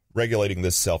 Regulating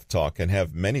this self-talk can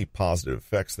have many positive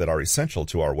effects that are essential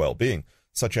to our well-being,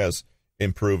 such as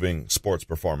improving sports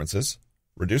performances,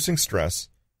 reducing stress,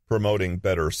 promoting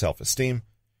better self-esteem,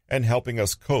 and helping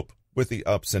us cope with the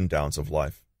ups and downs of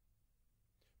life.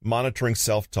 Monitoring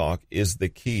self-talk is the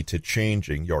key to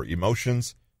changing your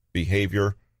emotions,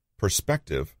 behavior,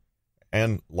 perspective,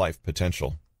 and life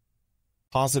potential.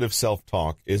 Positive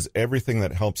self-talk is everything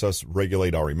that helps us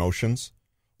regulate our emotions,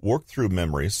 work through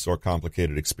memories or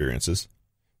complicated experiences,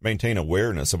 maintain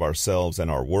awareness of ourselves and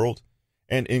our world,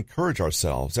 and encourage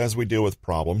ourselves as we deal with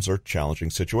problems or challenging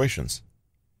situations.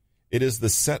 It is the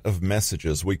set of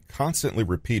messages we constantly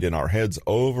repeat in our heads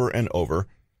over and over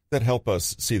that help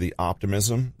us see the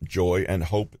optimism, joy, and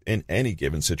hope in any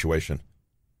given situation.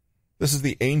 This is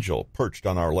the angel perched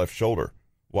on our left shoulder,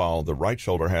 while the right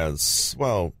shoulder has,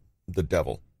 well, the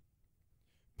devil.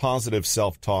 Positive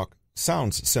self-talk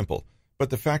sounds simple, but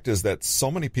the fact is that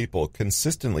so many people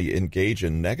consistently engage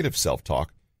in negative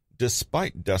self-talk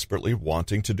despite desperately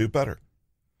wanting to do better.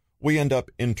 We end up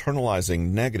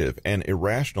internalizing negative and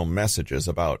irrational messages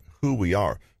about who we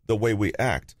are, the way we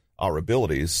act, our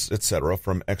abilities, etc.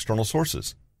 from external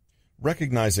sources.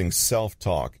 Recognizing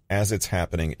self-talk as it's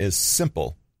happening is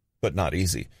simple, but not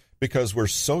easy, because we're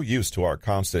so used to our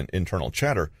constant internal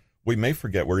chatter, we may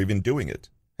forget we're even doing it.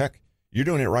 Heck, you're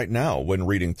doing it right now when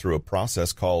reading through a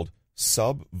process called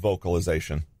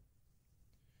sub-vocalization.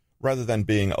 Rather than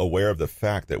being aware of the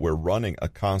fact that we're running a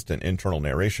constant internal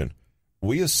narration,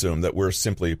 we assume that we're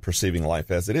simply perceiving life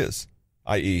as it is,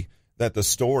 i.e., that the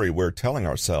story we're telling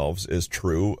ourselves is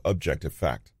true, objective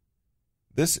fact.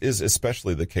 This is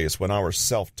especially the case when our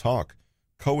self-talk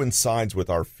coincides with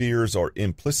our fears or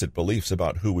implicit beliefs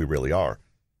about who we really are.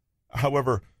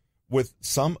 However, with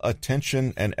some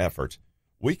attention and effort,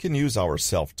 we can use our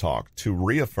self-talk to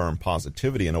reaffirm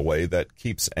positivity in a way that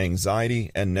keeps anxiety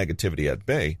and negativity at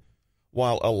bay,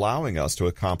 while allowing us to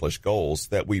accomplish goals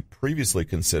that we previously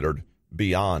considered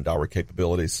beyond our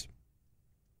capabilities.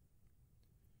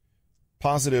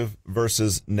 Positive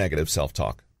versus negative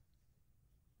self-talk.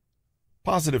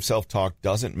 Positive self-talk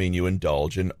doesn't mean you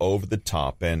indulge in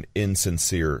over-the-top and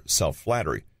insincere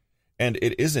self-flattery, and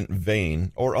it isn't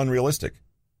vain or unrealistic.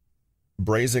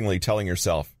 Brazenly telling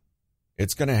yourself,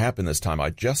 "It's going to happen this time, I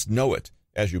just know it,"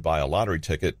 as you buy a lottery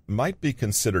ticket might be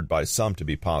considered by some to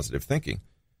be positive thinking,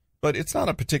 but it's not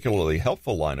a particularly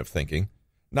helpful line of thinking,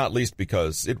 not least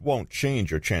because it won't change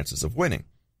your chances of winning.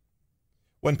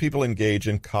 When people engage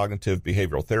in cognitive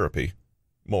behavioral therapy,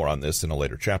 more on this in a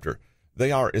later chapter,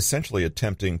 they are essentially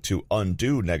attempting to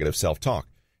undo negative self-talk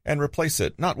and replace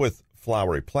it not with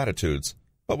flowery platitudes,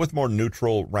 but with more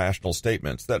neutral, rational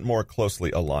statements that more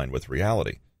closely align with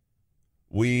reality.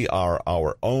 We are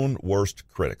our own worst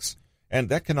critics, and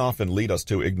that can often lead us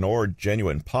to ignore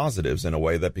genuine positives in a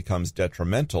way that becomes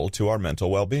detrimental to our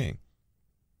mental well-being.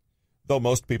 Though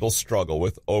most people struggle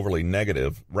with overly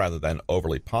negative rather than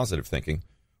overly positive thinking,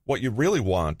 what you really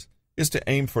want is to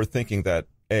aim for thinking that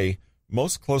A,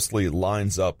 most closely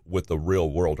lines up with the real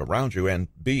world around you, and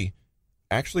B,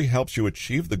 actually helps you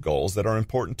achieve the goals that are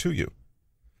important to you.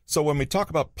 So when we talk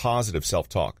about positive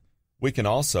self-talk, we can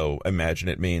also imagine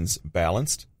it means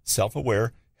balanced,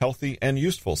 self-aware, healthy, and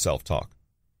useful self-talk.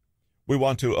 We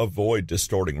want to avoid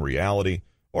distorting reality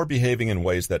or behaving in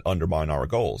ways that undermine our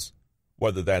goals,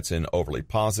 whether that's in overly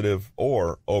positive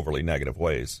or overly negative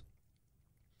ways.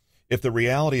 If the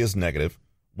reality is negative,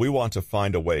 we want to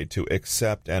find a way to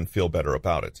accept and feel better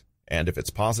about it. And if it's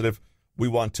positive, we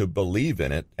want to believe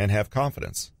in it and have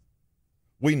confidence.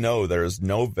 We know there is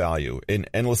no value in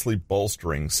endlessly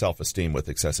bolstering self-esteem with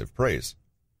excessive praise.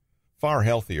 Far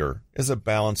healthier is a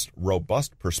balanced,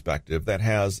 robust perspective that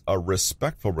has a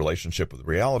respectful relationship with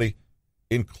reality,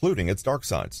 including its dark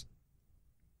sides.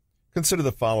 Consider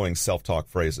the following self-talk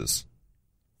phrases.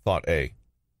 Thought A.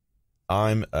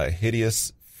 I'm a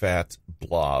hideous, fat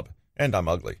blob, and I'm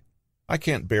ugly. I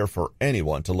can't bear for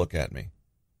anyone to look at me.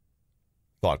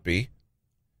 Thought B.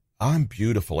 I'm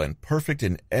beautiful and perfect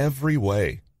in every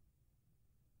way.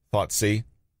 Thought C.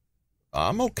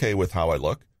 I'm okay with how I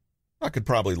look. I could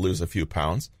probably lose a few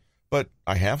pounds, but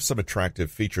I have some attractive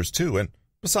features too, and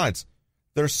besides,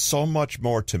 there's so much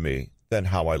more to me than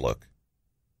how I look.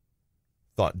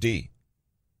 Thought D.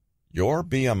 Your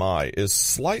BMI is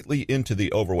slightly into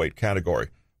the overweight category,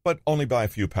 but only by a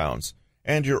few pounds,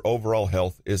 and your overall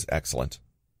health is excellent.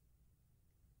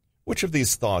 Which of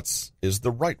these thoughts is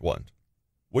the right one?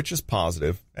 Which is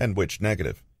positive and which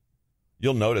negative?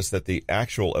 You'll notice that the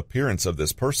actual appearance of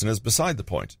this person is beside the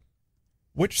point.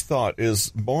 Which thought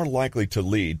is more likely to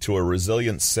lead to a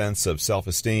resilient sense of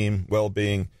self-esteem,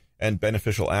 well-being, and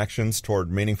beneficial actions toward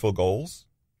meaningful goals?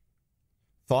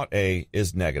 Thought A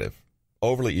is negative,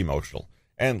 overly emotional,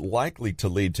 and likely to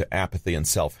lead to apathy and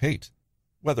self-hate,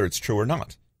 whether it's true or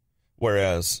not,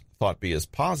 whereas thought B is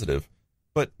positive,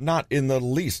 but not in the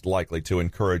least likely to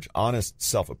encourage honest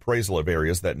self-appraisal of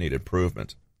areas that need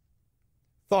improvement.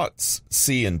 Thoughts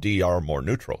C and D are more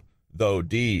neutral, though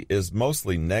D is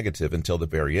mostly negative until the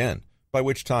very end, by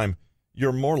which time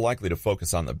you're more likely to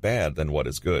focus on the bad than what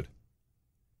is good.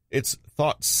 It's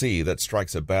thought C that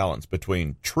strikes a balance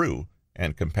between true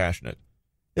and compassionate.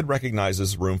 It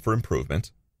recognizes room for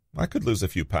improvement. I could lose a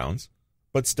few pounds,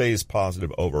 but stays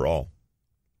positive overall.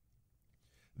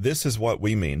 This is what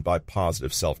we mean by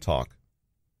positive self-talk.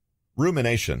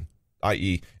 Rumination,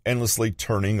 i.e., endlessly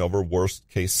turning over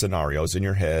worst-case scenarios in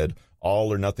your head,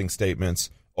 all-or-nothing statements,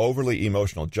 overly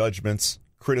emotional judgments,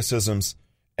 criticisms,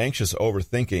 anxious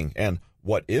overthinking, and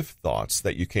what-if thoughts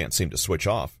that you can't seem to switch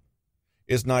off,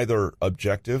 is neither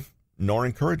objective nor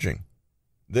encouraging.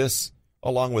 This,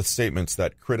 along with statements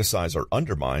that criticize or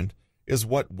undermine, is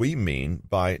what we mean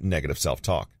by negative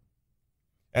self-talk.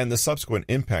 And the subsequent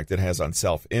impact it has on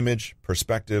self-image,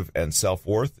 perspective, and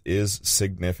self-worth is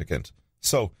significant.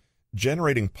 So,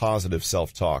 generating positive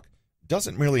self-talk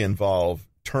doesn't merely involve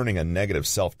turning a negative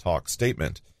self-talk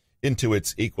statement into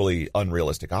its equally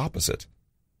unrealistic opposite.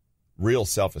 Real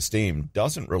self-esteem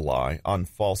doesn't rely on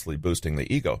falsely boosting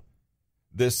the ego.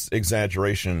 This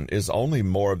exaggeration is only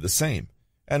more of the same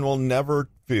and will never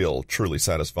feel truly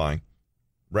satisfying.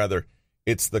 Rather,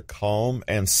 it's the calm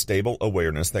and stable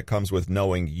awareness that comes with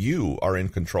knowing you are in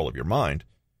control of your mind.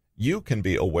 You can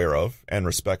be aware of and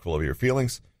respectful of your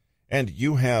feelings, and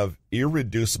you have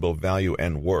irreducible value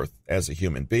and worth as a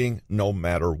human being, no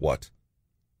matter what.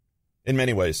 In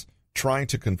many ways, trying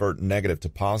to convert negative to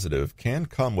positive can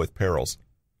come with perils.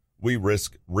 We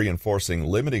risk reinforcing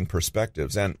limiting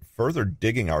perspectives and further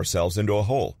digging ourselves into a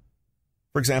hole.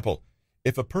 For example,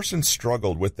 if a person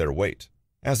struggled with their weight,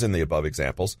 as in the above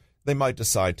examples, they might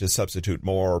decide to substitute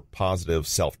more positive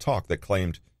self-talk that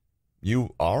claimed,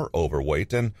 "You are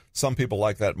overweight, and some people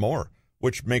like that more,"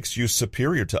 which makes you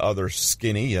superior to other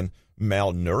skinny and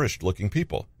malnourished-looking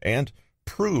people, and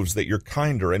proves that you're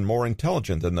kinder and more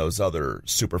intelligent than those other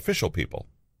superficial people.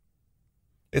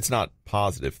 It's not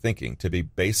positive thinking to be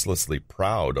baselessly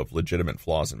proud of legitimate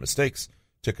flaws and mistakes,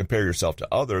 to compare yourself to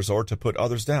others, or to put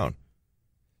others down.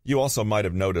 You also might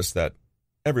have noticed that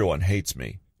 "everyone hates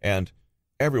me" and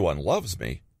 "everyone loves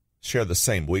me" share the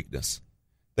same weakness.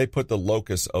 They put the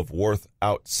locus of worth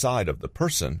outside of the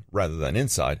person rather than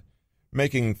inside,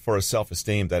 making for a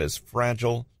self-esteem that is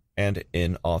fragile and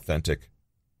inauthentic.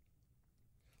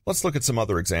 Let's look at some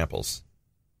other examples.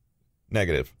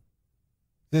 Negative.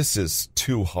 "This is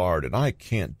too hard and I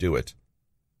can't do it."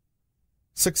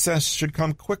 Success should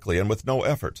come quickly and with no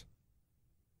effort.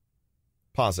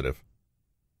 Positive.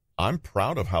 "I'm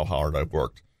proud of how hard I've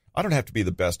worked. I don't have to be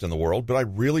the best in the world, but I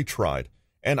really tried,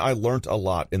 and I learned a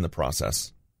lot in the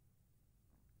process."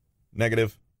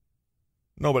 Negative.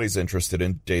 "Nobody's interested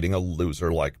in dating a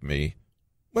loser like me.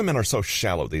 Women are so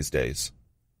shallow these days."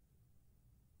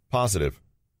 Positive.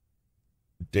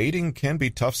 "Dating can be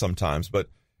tough sometimes, but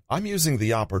I'm using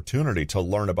the opportunity to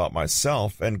learn about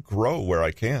myself and grow where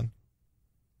I can."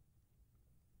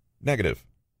 Negative.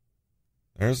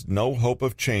 "There's no hope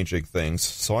of changing things,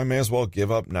 so I may as well give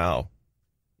up now.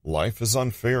 Life is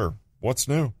unfair. What's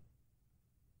new?"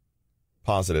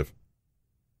 Positive.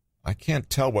 "I can't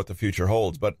tell what the future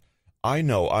holds, but I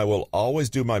know I will always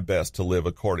do my best to live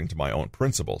according to my own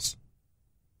principles."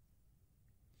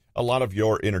 A lot of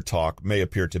your inner talk may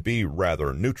appear to be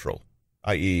rather neutral,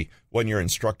 i.e., when you're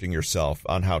instructing yourself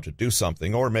on how to do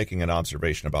something or making an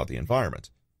observation about the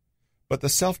environment. But the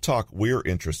self-talk we're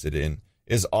interested in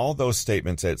is all those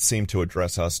statements that seem to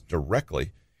address us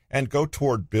directly and go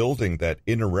toward building that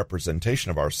inner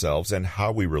representation of ourselves and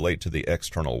how we relate to the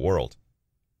external world.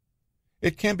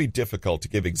 It can be difficult to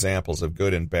give examples of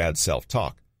good and bad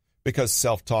self-talk, because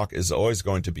self-talk is always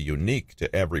going to be unique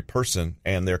to every person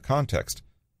and their context.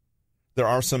 There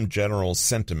are some general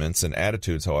sentiments and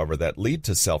attitudes, however, that lead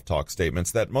to self-talk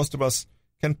statements that most of us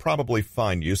can probably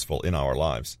find useful in our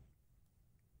lives.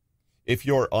 If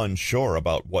you're unsure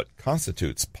about what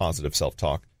constitutes positive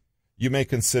self-talk, you may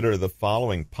consider the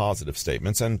following positive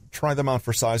statements and try them on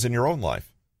for size in your own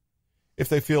life. If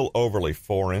they feel overly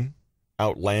foreign,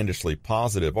 outlandishly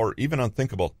positive, or even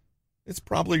unthinkable, it's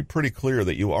probably pretty clear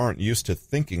that you aren't used to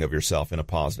thinking of yourself in a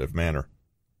positive manner.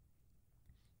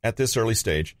 At this early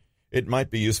stage, it might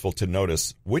be useful to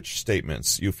notice which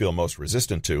statements you feel most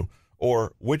resistant to,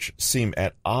 or which seem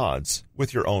at odds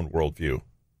with your own worldview.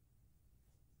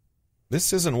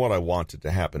 This isn't what I wanted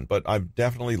to happen, but I've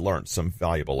definitely learned some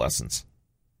valuable lessons.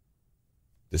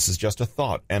 This is just a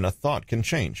thought, and a thought can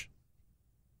change.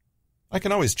 I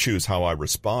can always choose how I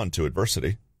respond to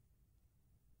adversity.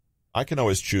 I can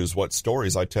always choose what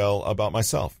stories I tell about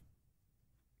myself.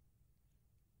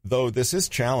 Though this is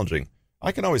challenging,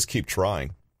 I can always keep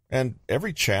trying, and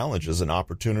every challenge is an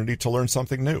opportunity to learn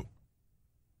something new.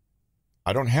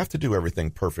 I don't have to do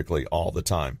everything perfectly all the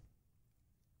time.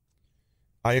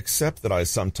 I accept that I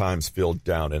sometimes feel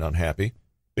down and unhappy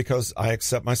because I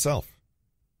accept myself.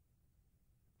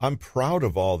 I'm proud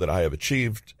of all that I have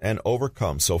achieved and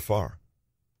overcome so far.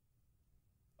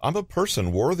 I'm a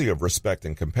person worthy of respect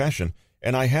and compassion,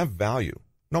 and I have value,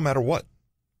 no matter what.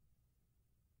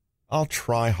 I'll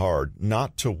try hard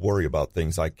not to worry about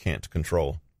things I can't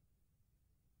control.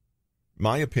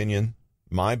 My opinion,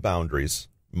 my boundaries,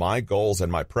 my goals,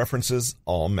 and my preferences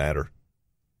all matter.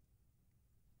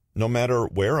 No matter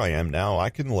where I am now, I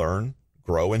can learn,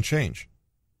 grow, and change.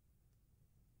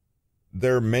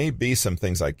 There may be some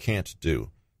things I can't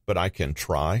do, but I can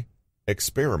try,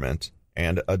 experiment,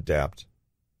 and adapt.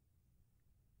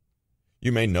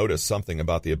 You may notice something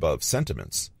about the above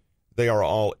sentiments. They are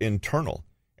all internal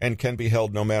and can be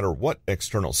held no matter what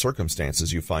external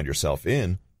circumstances you find yourself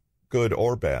in, good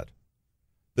or bad.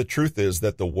 The truth is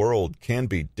that the world can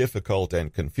be difficult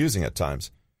and confusing at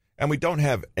times, and we don't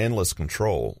have endless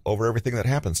control over everything that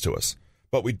happens to us,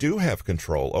 but we do have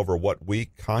control over what we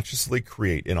consciously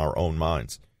create in our own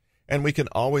minds, and we can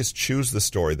always choose the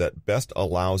story that best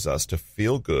allows us to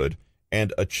feel good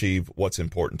and achieve what's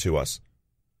important to us.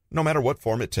 No matter what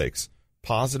form it takes,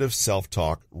 positive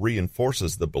self-talk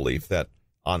reinforces the belief that,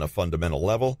 on a fundamental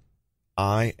level,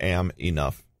 I am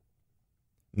enough.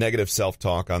 Negative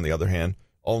self-talk, on the other hand,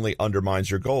 only undermines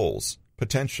your goals,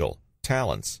 potential,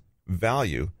 talents,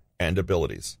 value, and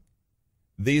abilities.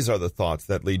 These are the thoughts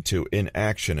that lead to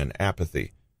inaction and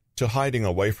apathy, to hiding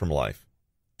away from life,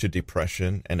 to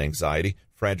depression and anxiety,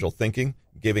 fragile thinking,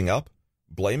 giving up,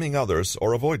 blaming others,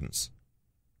 or avoidance.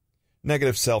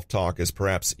 Negative self-talk is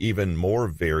perhaps even more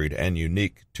varied and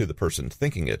unique to the person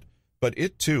thinking it, but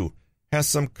it too has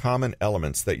some common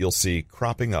elements that you'll see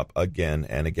cropping up again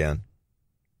and again.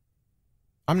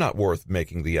 I'm not worth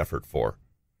making the effort for.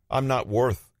 I'm not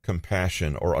worth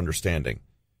compassion or understanding.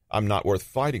 I'm not worth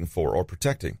fighting for or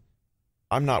protecting.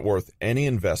 I'm not worth any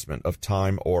investment of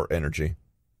time or energy.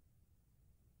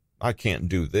 I can't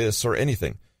do this or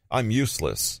anything. I'm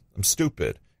useless. I'm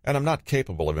stupid, and I'm not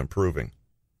capable of improving.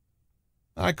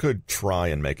 I could try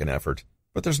and make an effort,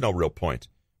 but there's no real point,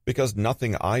 because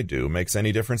nothing I do makes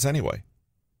any difference anyway.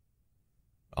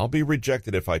 I'll be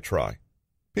rejected if I try.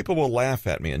 People will laugh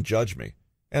at me and judge me,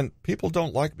 and people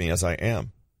don't like me as I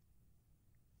am.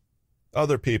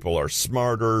 Other people are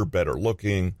smarter, better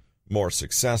looking, more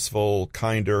successful,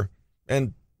 kinder,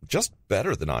 and just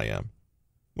better than I am.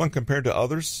 When compared to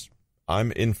others,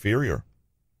 I'm inferior.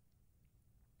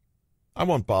 I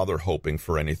won't bother hoping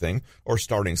for anything or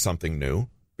starting something new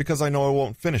because I know I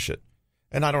won't finish it,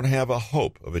 and I don't have a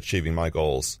hope of achieving my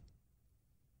goals.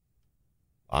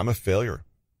 I'm a failure.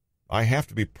 I have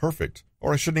to be perfect,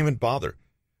 or I shouldn't even bother.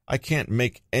 I can't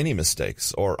make any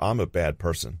mistakes, or I'm a bad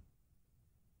person.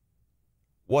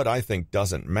 What I think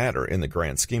doesn't matter in the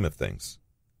grand scheme of things.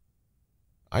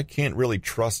 I can't really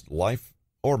trust life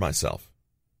or myself.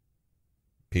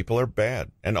 People are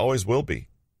bad and always will be.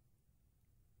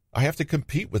 I have to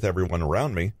compete with everyone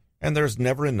around me, and there's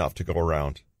never enough to go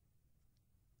around.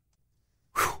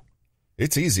 Whew.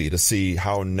 It's easy to see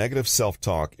how negative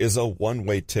self-talk is a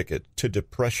one-way ticket to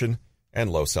depression and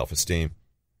low self-esteem.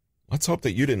 Let's hope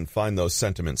that you didn't find those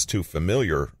sentiments too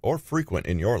familiar or frequent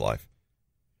in your life.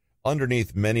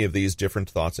 Underneath many of these different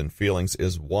thoughts and feelings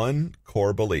is one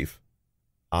core belief: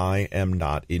 I am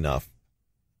not enough.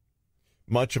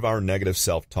 Much of our negative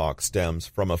self-talk stems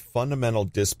from a fundamental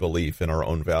disbelief in our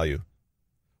own value.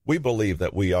 We believe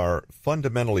that we are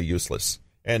fundamentally useless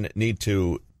and need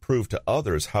to prove to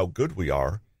others how good we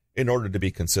are in order to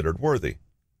be considered worthy.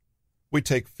 We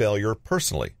take failure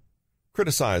personally,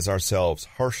 criticize ourselves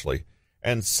harshly,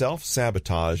 and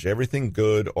self-sabotage everything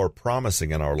good or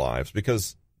promising in our lives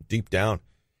because, deep down,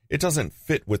 it doesn't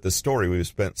fit with the story we've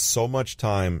spent so much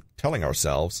time telling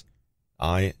ourselves: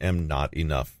 I am not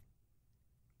enough.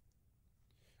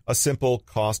 A simple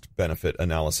cost-benefit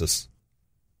analysis.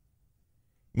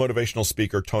 Motivational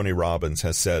speaker Tony Robbins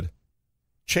has said,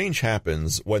 "Change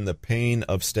happens when the pain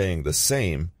of staying the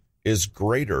same is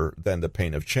greater than the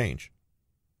pain of change."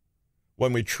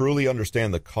 When we truly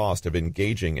understand the cost of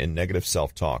engaging in negative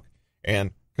self-talk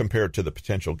and compare it to the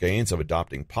potential gains of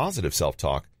adopting positive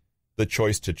self-talk, the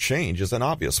choice to change is an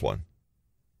obvious one.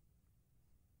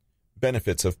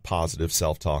 Benefits of positive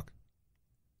self-talk.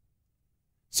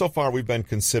 So far, we've been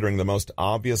considering the most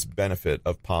obvious benefit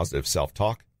of positive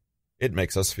self-talk. It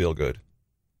makes us feel good.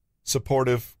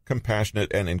 Supportive,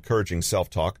 compassionate, and encouraging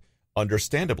self-talk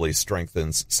understandably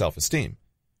strengthens self-esteem.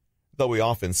 Though we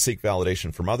often seek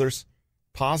validation from others,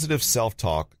 positive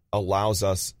self-talk allows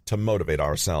us to motivate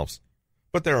ourselves.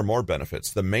 But there are more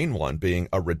benefits, the main one being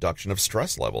a reduction of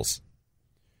stress levels.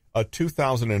 A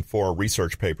 2004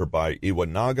 research paper by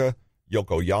Iwanaga,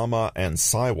 Yokoyama, and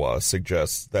Saiwa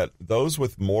suggests that those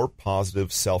with more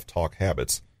positive self-talk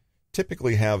habits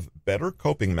typically have better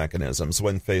coping mechanisms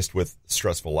when faced with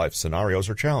stressful life scenarios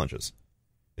or challenges.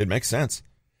 It makes sense.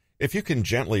 If you can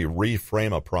gently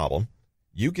reframe a problem,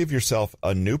 you give yourself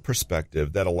a new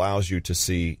perspective that allows you to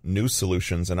see new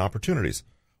solutions and opportunities,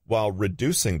 while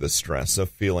reducing the stress of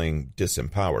feeling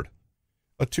disempowered.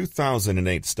 A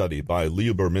 2008 study by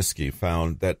Liubermisky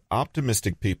found that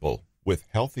optimistic people with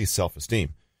healthy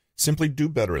self-esteem simply do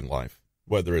better in life,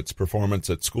 whether it's performance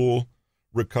at school,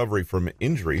 recovery from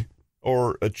injury,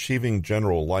 or achieving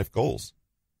general life goals.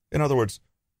 In other words,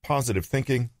 positive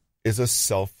thinking is a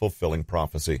self-fulfilling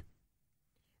prophecy.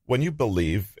 When you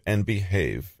believe and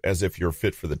behave as if you're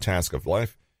fit for the task of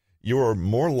life, you are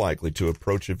more likely to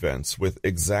approach events with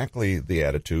exactly the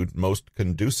attitude most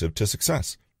conducive to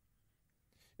success.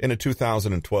 In a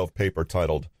 2012 paper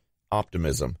titled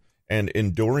Optimism, an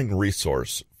Enduring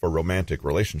Resource for Romantic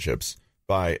Relationships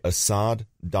by Assad,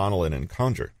 Donnellan, and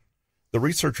Conger, the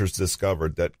researchers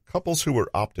discovered that couples who were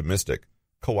optimistic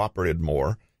cooperated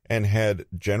more and had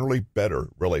generally better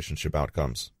relationship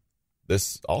outcomes.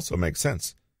 This also makes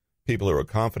sense. People who are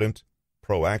confident,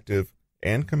 proactive,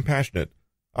 and compassionate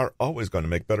are always going to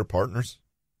make better partners.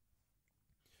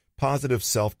 Positive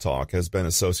self-talk has been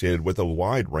associated with a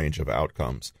wide range of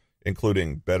outcomes,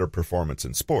 including better performance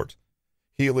in sport,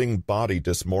 healing body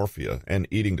dysmorphia and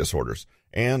eating disorders,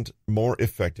 and more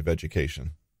effective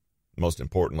education. Most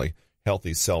importantly,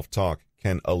 healthy self-talk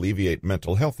can alleviate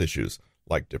mental health issues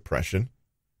like depression,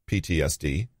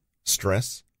 PTSD,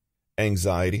 stress,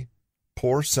 anxiety,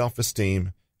 poor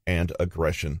self-esteem, and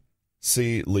aggression.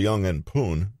 See Leung and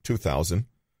Poon, 2000,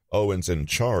 Owens and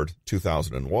Chard,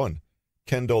 2001,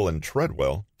 Kendall and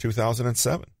Treadwell,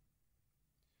 2007.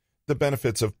 The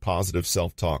benefits of positive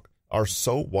self-talk are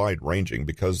so wide-ranging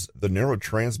because the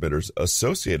neurotransmitters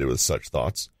associated with such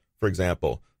thoughts, for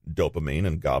example, dopamine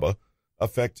and GABA,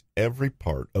 affect every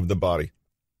part of the body.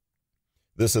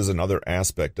 This is another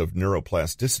aspect of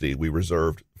neuroplasticity we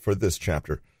reserved for this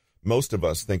chapter. Most of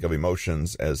us think of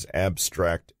emotions as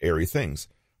abstract, airy things,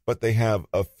 but they have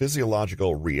a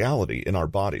physiological reality in our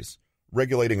bodies,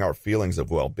 regulating our feelings of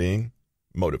well-being,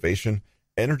 motivation,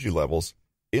 energy levels,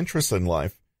 interest in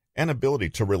life, and ability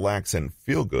to relax and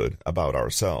feel good about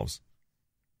ourselves.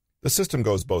 The system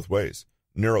goes both ways.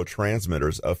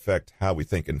 Neurotransmitters affect how we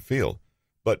think and feel,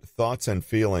 but thoughts and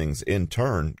feelings in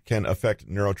turn can affect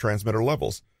neurotransmitter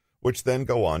levels, which then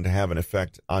go on to have an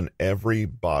effect on every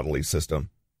bodily system.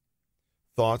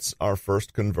 Thoughts are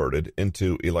first converted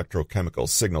into electrochemical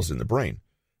signals in the brain,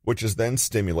 which is then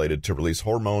stimulated to release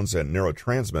hormones and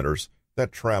neurotransmitters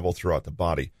that travel throughout the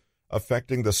body,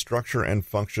 affecting the structure and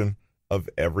function of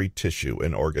every tissue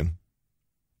and organ.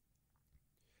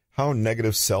 How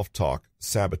negative self-talk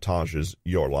sabotages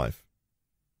your life.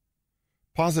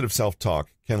 Positive self-talk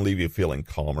can leave you feeling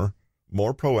calmer,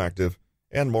 more proactive,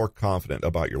 and more confident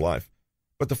about your life.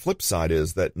 But the flip side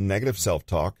is that negative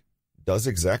self-talk does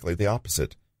exactly the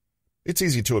opposite. It's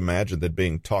easy to imagine that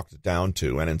being talked down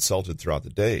to and insulted throughout the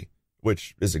day,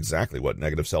 which is exactly what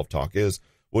negative self-talk is,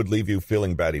 would leave you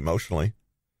feeling bad emotionally.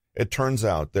 It turns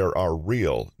out there are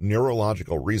real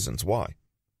neurological reasons why.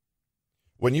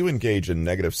 When you engage in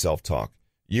negative self-talk,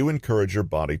 you encourage your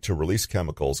body to release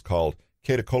chemicals called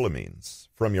catecholamines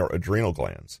from your adrenal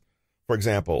glands, for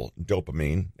example,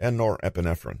 dopamine and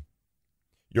norepinephrine.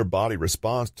 Your body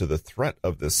responds to the threat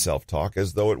of this self-talk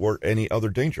as though it were any other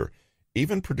danger,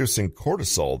 even producing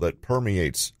cortisol that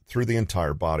permeates through the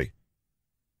entire body.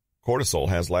 Cortisol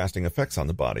has lasting effects on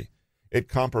the body. It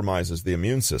compromises the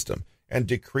immune system and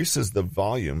decreases the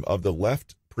volume of the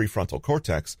left prefrontal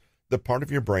cortex, the part of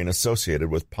your brain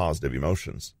associated with positive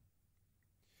emotions.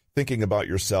 Thinking about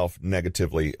yourself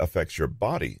negatively affects your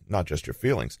body, not just your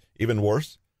feelings. Even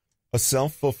worse, a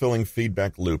self-fulfilling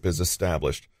feedback loop is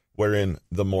established, wherein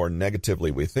the more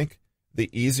negatively we think, the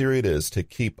easier it is to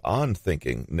keep on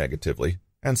thinking negatively,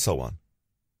 and so on.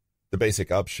 The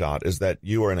basic upshot is that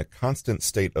you are in a constant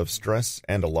state of stress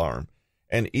and alarm,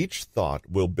 and each thought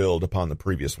will build upon the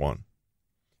previous one.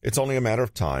 It's only a matter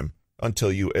of time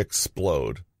until you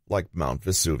explode like Mount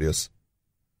Vesuvius.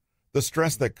 The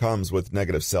stress that comes with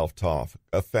negative self-talk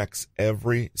affects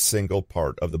every single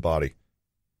part of the body.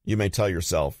 You may tell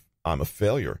yourself, "I'm a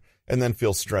failure," and then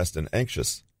feel stressed and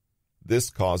anxious. This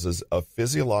causes a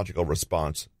physiological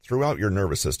response throughout your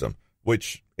nervous system,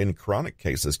 which in chronic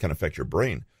cases can affect your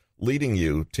brain, leading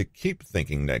you to keep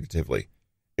thinking negatively.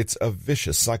 It's a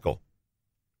vicious cycle.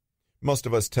 Most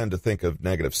of us tend to think of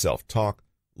negative self-talk,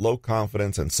 low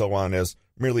confidence, and so on as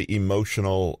merely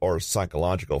emotional or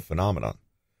psychological phenomena,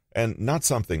 and not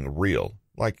something real,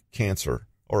 like cancer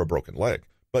or a broken leg,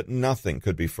 but nothing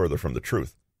could be further from the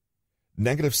truth.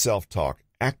 Negative self-talk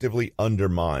actively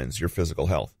undermines your physical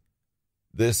health.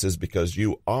 This is because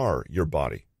you are your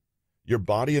body. Your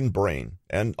body and brain,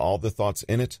 and all the thoughts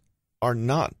in it, are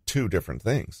not two different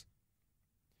things.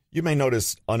 You may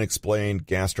notice unexplained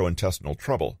gastrointestinal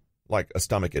trouble, like a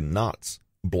stomach in knots,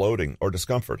 bloating, or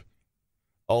discomfort.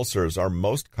 Ulcers are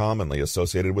most commonly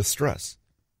associated with stress.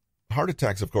 Heart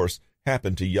attacks, of course,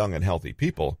 happen to young and healthy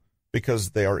people,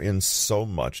 because they are in so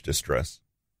much distress.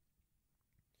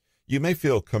 You may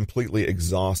feel completely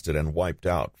exhausted and wiped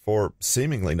out for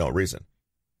seemingly no reason.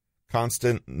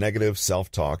 Constant negative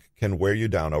self-talk can wear you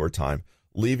down over time,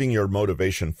 leaving your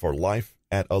motivation for life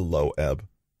at a low ebb.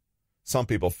 Some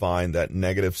people find that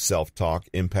negative self-talk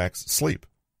impacts sleep,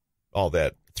 all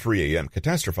that 3 a.m.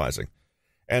 catastrophizing,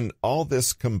 and all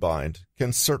this combined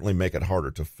can certainly make it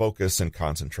harder to focus and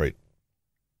concentrate.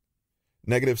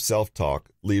 Negative self-talk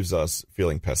leaves us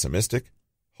feeling pessimistic,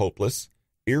 hopeless,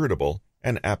 irritable,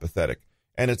 and apathetic,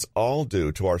 and it's all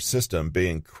due to our system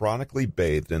being chronically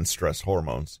bathed in stress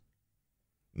hormones.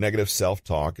 Negative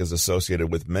self-talk is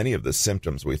associated with many of the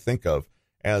symptoms we think of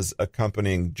as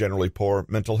accompanying generally poor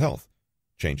mental health: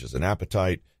 changes in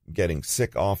appetite, getting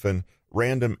sick often,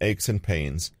 random aches and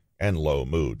pains, and low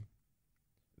mood.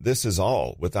 This is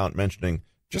all without mentioning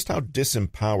just how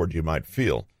disempowered you might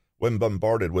feel when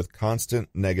bombarded with constant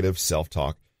negative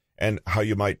self-talk, and how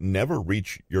you might never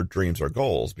reach your dreams or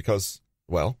goals because,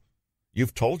 well,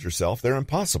 you've told yourself they're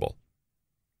impossible.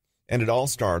 And it all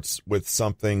starts with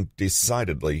something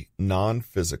decidedly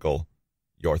non-physical: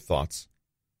 your thoughts.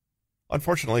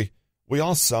 Unfortunately, we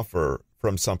all suffer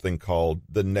from something called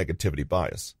the negativity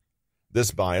bias.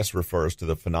 This bias refers to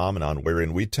the phenomenon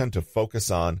wherein we tend to focus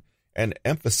on and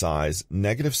emphasize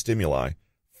negative stimuli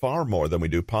far more than we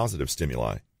do positive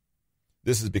stimuli.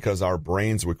 This is because our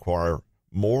brains require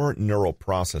more neural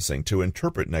processing to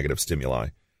interpret negative stimuli,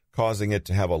 causing it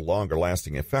to have a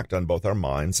longer-lasting effect on both our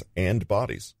minds and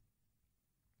bodies.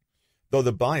 Though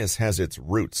the bias has its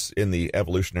roots in the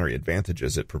evolutionary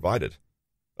advantages it provided,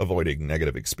 avoiding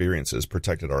negative experiences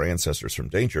protected our ancestors from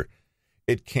danger,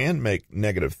 it can make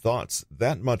negative thoughts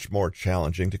that much more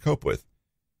challenging to cope with.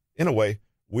 In a way,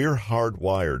 we're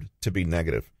hardwired to be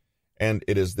negative, and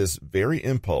it is this very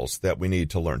impulse that we need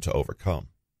to learn to overcome.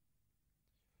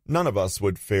 None of us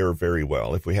would fare very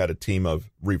well if we had a team of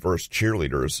reverse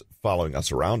cheerleaders following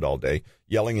us around all day,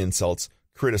 yelling insults,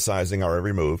 criticizing our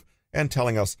every move, and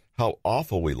telling us how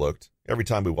awful we looked every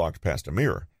time we walked past a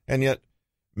mirror. And yet,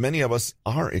 many of us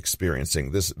are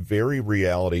experiencing this very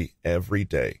reality every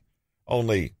day,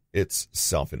 only it's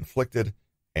self-inflicted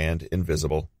and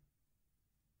invisible.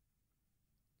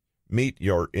 Meet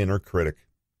your inner critic.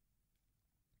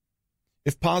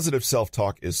 If positive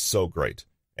self-talk is so great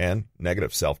and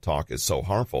negative self-talk is so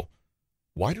harmful,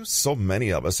 why do so many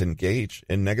of us engage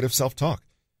in negative self-talk?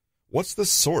 What's the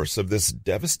source of this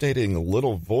devastating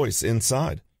little voice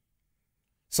inside?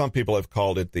 Some people have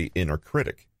called it the inner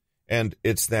critic, and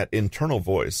it's that internal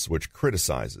voice which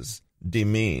criticizes,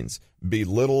 demeans,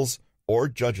 belittles, or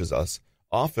judges us,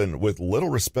 often with little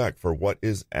respect for what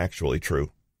is actually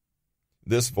true.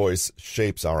 This voice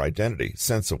shapes our identity,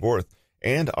 sense of worth,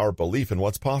 and our belief in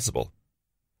what's possible.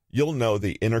 You'll know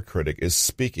the inner critic is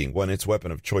speaking when its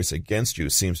weapon of choice against you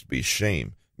seems to be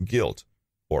shame, guilt,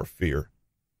 or fear.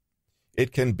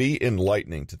 It can be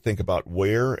enlightening to think about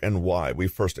where and why we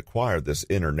first acquired this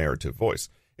inner narrative voice.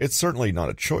 It's certainly not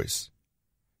a choice.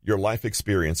 Your life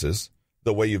experiences,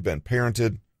 the way you've been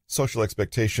parented, social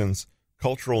expectations,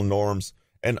 cultural norms,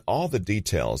 and all the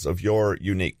details of your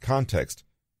unique context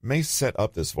may set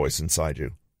up this voice inside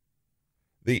you.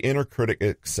 The inner critic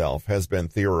itself has been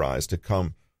theorized to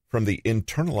come from the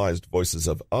internalized voices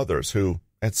of others who,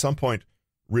 at some point,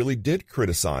 really did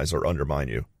criticize or undermine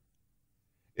you.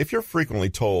 If you're frequently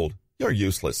told you're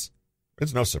useless,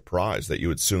 it's no surprise that you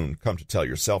would soon come to tell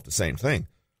yourself the same thing,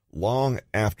 long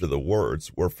after the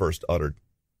words were first uttered.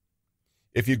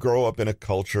 If you grow up in a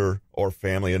culture or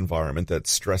family environment that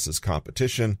stresses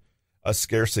competition, a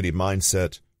scarcity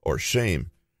mindset, or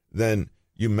shame, then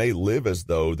you may live as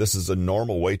though this is a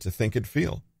normal way to think and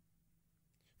feel.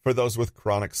 For those with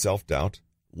chronic self-doubt,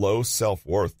 low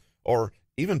self-worth, or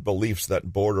even beliefs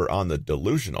that border on the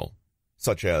delusional,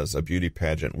 such as a beauty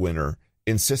pageant winner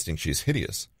insisting she's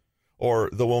hideous, or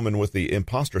the woman with the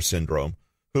imposter syndrome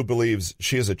who believes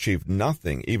she has achieved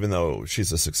nothing even though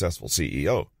she's a successful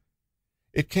CEO,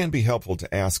 it can be helpful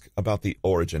to ask about the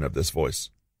origin of this voice.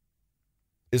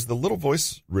 Is the little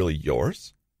voice really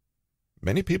yours?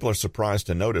 Many people are surprised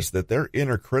to notice that their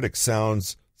inner critic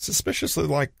sounds suspiciously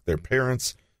like their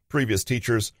parents, previous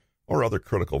teachers, or other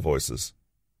critical voices.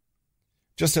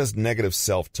 Just as negative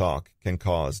self-talk can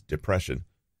cause depression,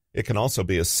 it can also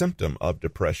be a symptom of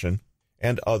depression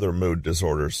and other mood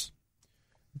disorders.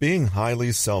 Being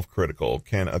highly self-critical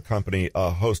can accompany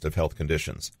a host of health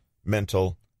conditions,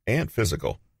 mental and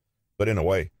physical, but in a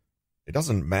way, it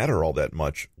doesn't matter all that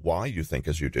much why you think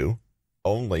as you do,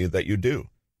 only that you do.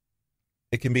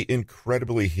 It can be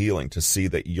incredibly healing to see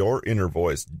that your inner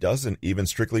voice doesn't even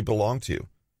strictly belong to you.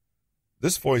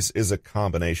 This voice is a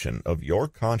combination of your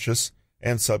conscious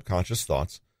and subconscious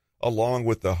thoughts, along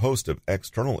with the host of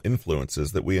external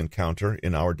influences that we encounter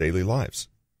in our daily lives.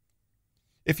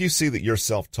 If you see that your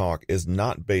self-talk is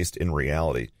not based in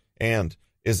reality and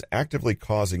is actively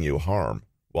causing you harm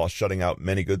while shutting out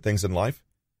many good things in life,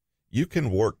 you can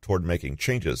work toward making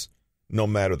changes, no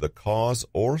matter the cause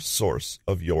or source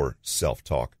of your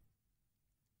self-talk.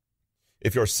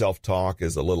 If your self-talk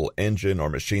is a little engine or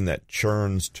machine that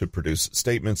churns to produce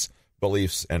statements,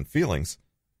 beliefs, and feelings,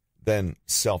 then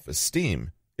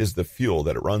self-esteem is the fuel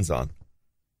that it runs on.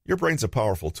 Your brain's a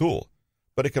powerful tool,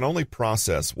 but it can only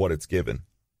process what it's given.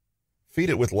 Feed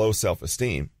it with low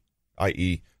self-esteem,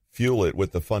 i.e., fuel it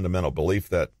with the fundamental belief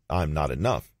that I'm not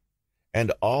enough,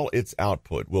 and all its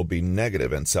output will be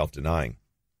negative and self-denying.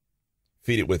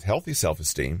 Feed it with healthy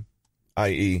self-esteem,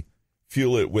 i.e.,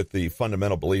 fuel it with the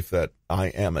fundamental belief that I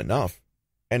am enough,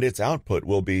 and its output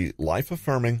will be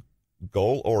life-affirming,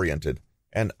 goal-oriented,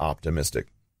 and optimistic.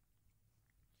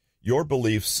 Your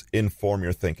beliefs inform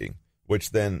your thinking,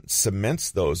 which then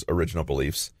cements those original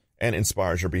beliefs and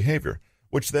inspires your behavior,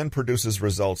 which then produces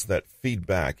results that feed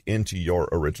back into your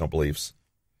original beliefs.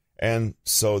 And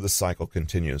so the cycle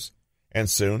continues. And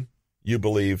soon, you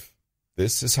believe,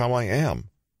 this is how I am,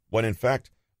 when in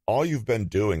fact, all you've been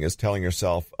doing is telling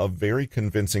yourself a very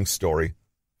convincing story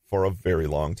for a very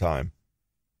long time.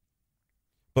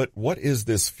 But what is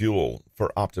this fuel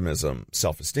for optimism,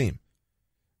 self-esteem?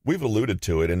 We've alluded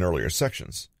to it in earlier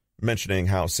sections, mentioning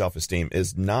how self-esteem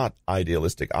is not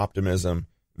idealistic optimism,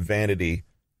 vanity,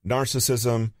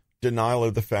 narcissism, denial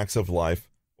of the facts of life,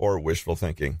 or wishful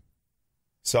thinking.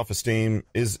 Self-esteem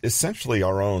is essentially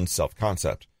our own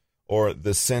self-concept, or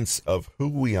the sense of who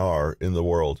we are in the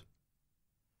world.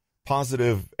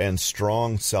 Positive and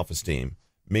strong self-esteem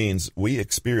means we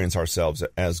experience ourselves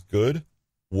as good,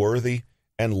 worthy,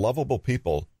 and lovable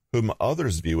people whom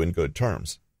others view in good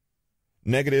terms.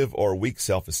 Negative or weak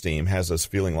self-esteem has us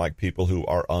feeling like people who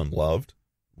are unloved,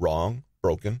 wrong,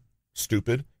 broken,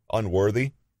 stupid,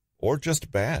 unworthy, or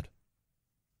just bad.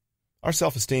 Our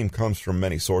self-esteem comes from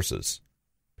many sources: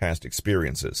 past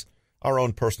experiences, our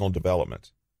own personal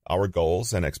development, our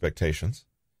goals and expectations,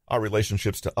 our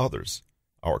relationships to others,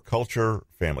 our culture,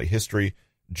 family history,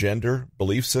 gender,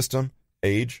 belief system,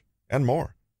 age, and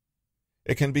more.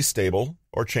 It can be stable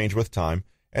or change with time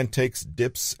and takes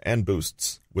dips and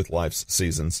boosts with life's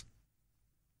seasons.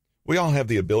 We all have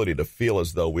the ability to feel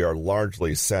as though we are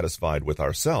largely satisfied with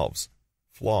ourselves,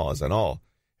 flaws and all.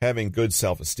 Having good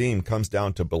self-esteem comes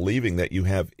down to believing that you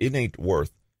have innate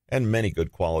worth and many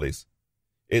good qualities.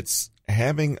 It's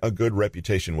having a good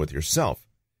reputation with yourself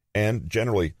and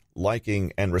generally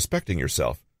liking and respecting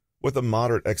yourself with a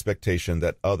moderate expectation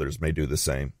that others may do the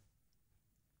same.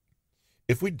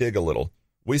 If we dig a little,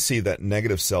 we see that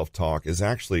negative self-talk is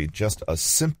actually just a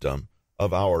symptom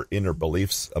of our inner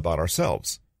beliefs about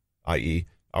ourselves, i.e.,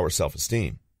 our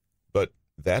self-esteem. But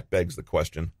that begs the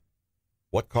question,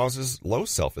 what causes low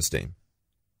self-esteem?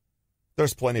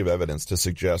 There's plenty of evidence to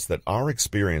suggest that our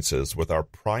experiences with our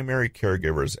primary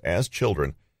caregivers as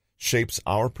children shapes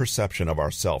our perception of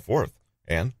our self-worth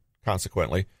and,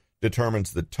 consequently,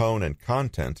 determines the tone and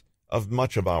content of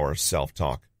much of our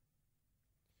self-talk.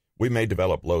 We may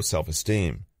develop low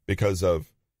self-esteem because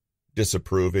of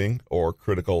disapproving or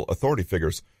critical authority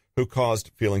figures who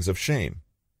caused feelings of shame.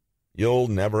 You'll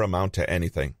never amount to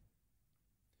anything.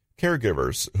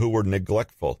 Caregivers who were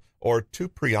neglectful or too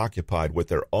preoccupied with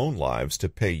their own lives to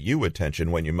pay you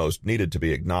attention when you most needed to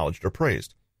be acknowledged or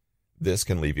praised. This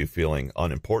can leave you feeling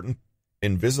unimportant,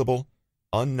 invisible,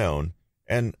 unknown,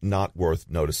 and not worth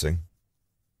noticing.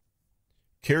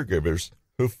 Caregivers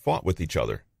who fought with each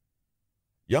other.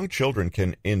 Young children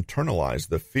can internalize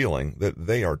the feeling that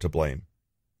they are to blame.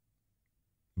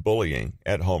 Bullying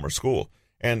at home or school,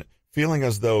 and feeling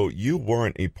as though you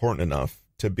weren't important enough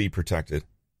to be protected,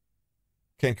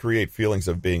 can create feelings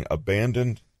of being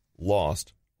abandoned,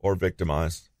 lost, or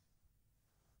victimized.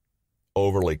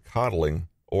 Overly coddling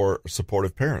or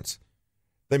supportive parents.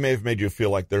 They may have made you feel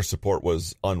like their support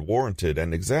was unwarranted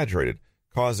and exaggerated,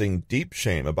 causing deep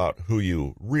shame about who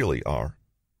you really are.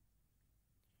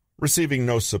 Receiving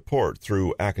no support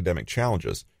through academic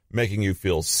challenges, making you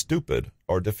feel stupid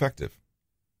or defective.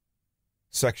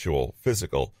 Sexual,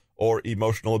 physical, or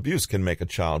emotional abuse can make a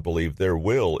child believe their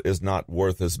will is not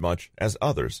worth as much as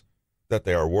others, that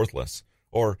they are worthless,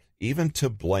 or even to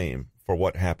blame for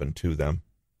what happened to them.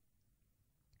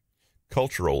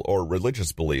 Cultural or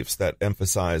religious beliefs that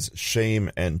emphasize shame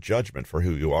and judgment for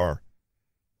who you are.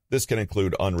 This can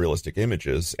include unrealistic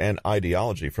images and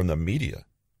ideology from the media.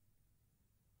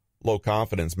 Low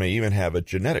confidence may even have a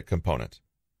genetic component.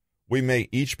 We may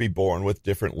each be born with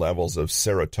different levels of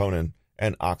serotonin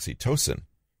and oxytocin,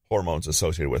 hormones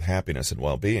associated with happiness and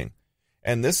well-being.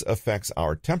 And this affects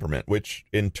our temperament, which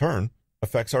in turn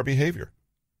affects our behavior.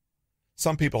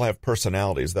 Some people have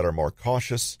personalities that are more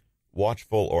cautious,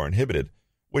 watchful, or inhibited,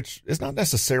 which is not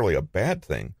necessarily a bad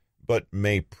thing, but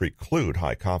may preclude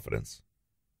high confidence.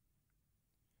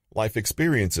 Life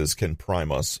experiences can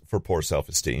prime us for poor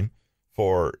self-esteem,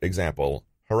 for example,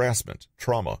 harassment,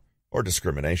 trauma, or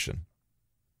discrimination.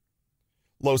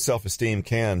 Low self-esteem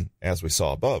can, as we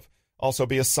saw above, also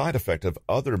be a side effect of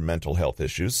other mental health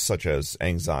issues such as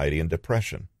anxiety and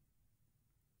depression.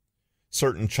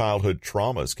 Certain childhood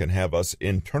traumas can have us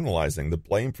internalizing the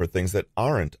blame for things that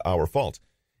aren't our fault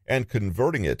and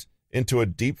converting it into a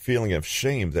deep feeling of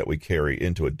shame that we carry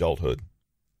into adulthood.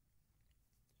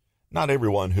 Not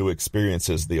everyone who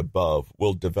experiences the above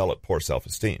will develop poor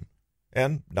self-esteem,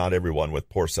 and not everyone with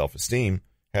poor self-esteem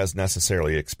has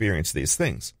necessarily experienced these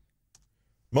things.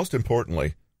 Most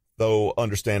importantly, though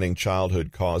understanding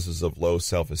childhood causes of low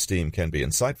self-esteem can be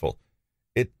insightful,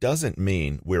 it doesn't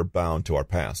mean we're bound to our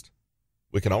past.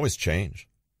 We can always change.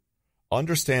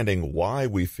 Understanding why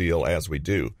we feel as we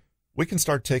do, we can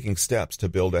start taking steps to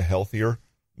build a healthier,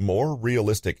 more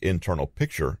realistic internal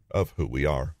picture of who we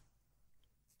are.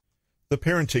 The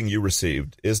parenting you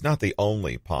received is not the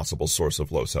only possible source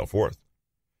of low self-worth.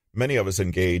 Many of us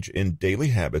engage in daily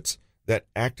habits that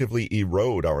actively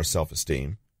erode our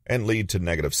self-esteem and lead to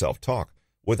negative self-talk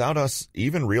without us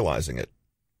even realizing it.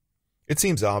 It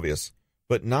seems obvious,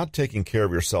 but not taking care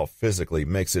of yourself physically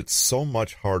makes it so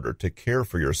much harder to care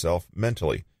for yourself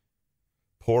mentally.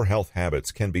 Poor health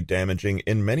habits can be damaging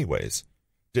in many ways.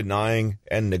 Denying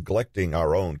and neglecting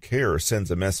our own care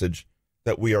sends a message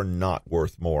that we are not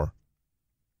worth more.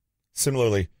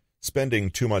 Similarly, spending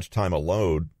too much time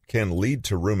alone can lead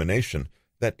to rumination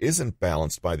that isn't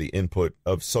balanced by the input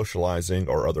of socializing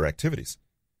or other activities.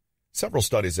 Several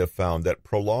studies have found that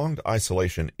prolonged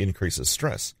isolation increases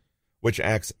stress, which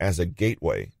acts as a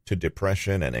gateway to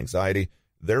depression and anxiety,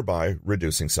 thereby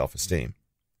reducing self-esteem.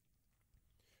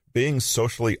 Being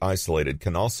socially isolated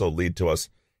can also lead to us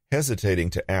hesitating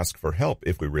to ask for help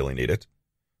if we really need it,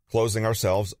 closing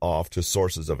ourselves off to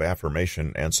sources of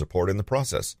affirmation and support in the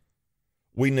process.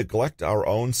 We neglect our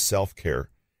own self-care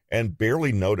and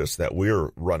barely notice that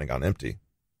we're running on empty.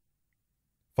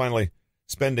 Finally,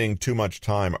 spending too much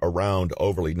time around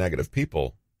overly negative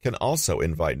people can also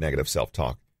invite negative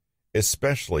self-talk,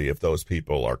 especially if those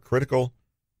people are critical,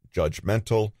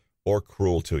 judgmental, or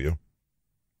cruel to you.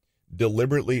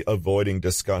 Deliberately avoiding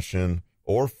discussion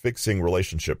or fixing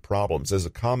relationship problems is a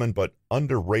common but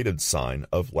underrated sign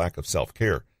of lack of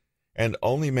self-care and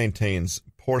only maintains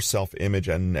poor self-image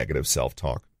and negative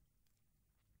self-talk.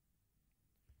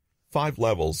 5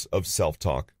 levels of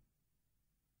self-talk.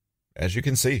 As you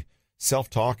can see,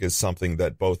 self-talk is something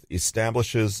that both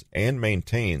establishes and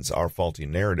maintains our faulty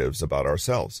narratives about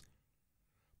ourselves.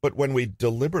 But when we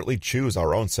deliberately choose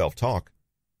our own self-talk,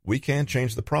 we can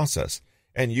change the process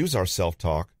and use our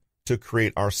self-talk to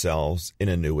create ourselves in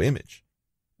a new image,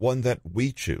 one that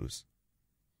we choose.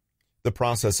 The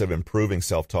process of improving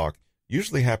self-talk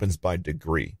usually happens by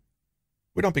degree.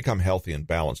 We don't become healthy and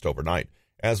balanced overnight.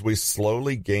 As we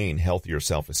slowly gain healthier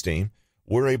self-esteem,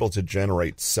 we're able to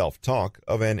generate self-talk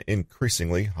of an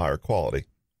increasingly higher quality.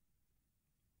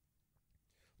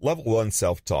 Level 1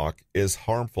 self-talk is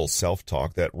harmful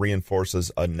self-talk that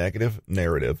reinforces a negative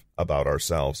narrative about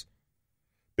ourselves.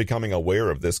 Becoming aware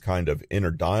of this kind of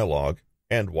inner dialogue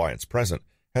and why it's present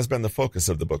has been the focus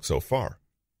of the book so far.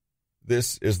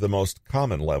 This is the most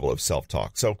common level of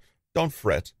self-talk, so don't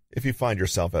fret if you find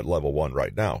yourself at level 1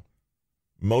 right now.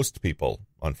 Most people,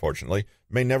 unfortunately,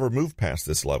 may never move past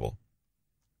this level.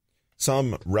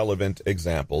 Some relevant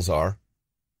examples are,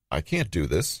 I can't do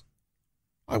this.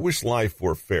 I wish life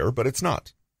were fair, but it's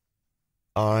not.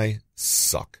 I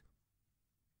suck.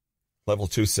 Level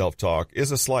 2 self-talk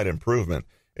is a slight improvement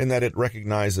in that it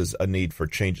recognizes a need for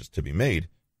changes to be made,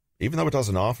 even though it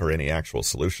doesn't offer any actual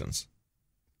solutions.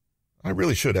 I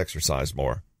really should exercise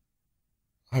more.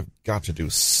 I've got to do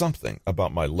something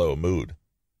about my low mood.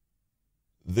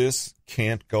 This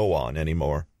can't go on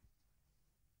anymore.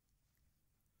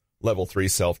 Level 3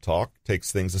 self-talk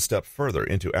takes things a step further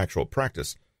into actual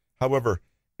practice. However,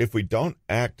 if we don't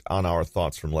act on our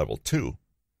thoughts from level 2,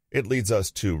 it leads us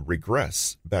to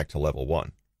regress back to level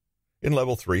 1. In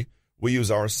level 3, we use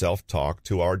our self-talk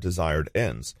to our desired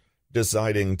ends,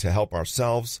 deciding to help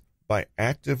ourselves by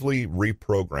actively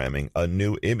reprogramming a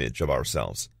new image of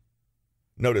ourselves.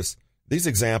 Notice, these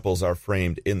examples are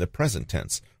framed in the present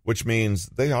tense, which means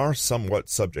they are somewhat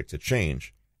subject to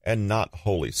change and not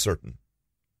wholly certain.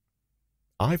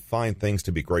 I find things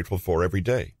to be grateful for every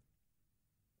day.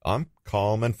 I'm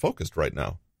calm and focused right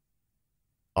now.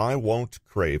 I won't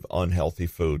crave unhealthy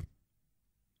food.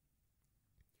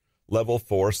 Level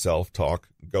 4 self-talk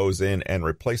goes in and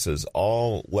replaces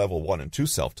all Level 1 and 2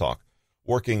 self-talk,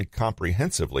 working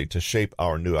comprehensively to shape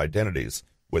our new identities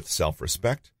with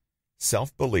self-respect,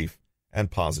 self-belief, and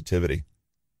positivity.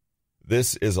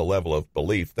 This is a level of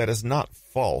belief that is not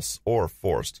false or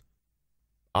forced.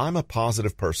 I'm a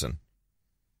positive person.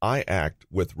 I act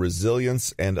with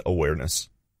resilience and awareness.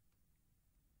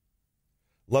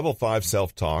 Level 5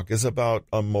 self-talk is about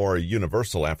a more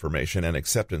universal affirmation and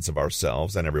acceptance of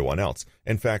ourselves and everyone else.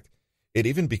 In fact, it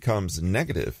even becomes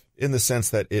negative in the sense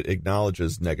that it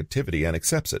acknowledges negativity and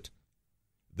accepts it.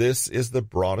 This is the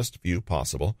broadest view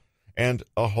possible and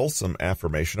a wholesome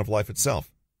affirmation of life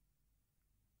itself.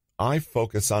 I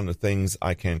focus on the things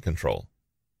I can control.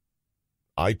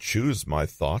 I choose my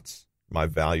thoughts, my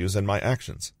values, and my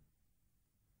actions.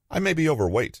 I may be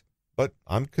overweight, but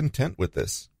I'm content with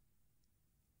this.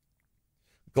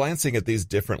 Glancing at these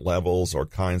different levels or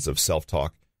kinds of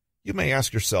self-talk, you may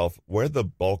ask yourself where the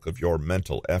bulk of your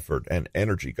mental effort and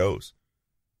energy goes.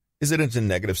 Is it into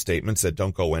negative statements that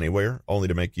don't go anywhere, only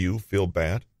to make you feel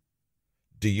bad?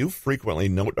 Do you frequently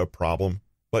note a problem,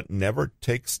 but never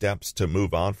take steps to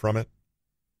move on from it?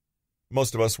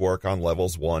 Most of us work on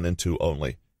levels 1 and 2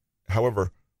 only.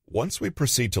 However, once we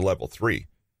proceed to level 3,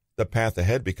 the path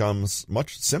ahead becomes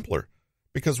much simpler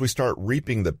because we start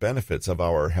reaping the benefits of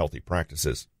our healthy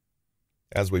practices.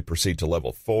 As we proceed to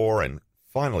level 4 and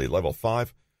finally level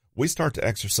 5, we start to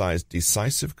exercise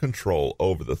decisive control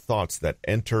over the thoughts that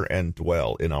enter and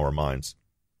dwell in our minds.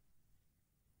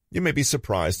 You may be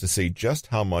surprised to see just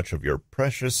how much of your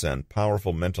precious and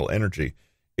powerful mental energy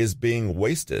is being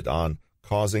wasted on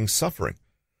causing suffering,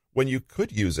 when you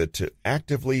could use it to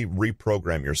actively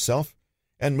reprogram yourself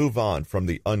and move on from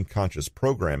the unconscious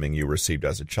programming you received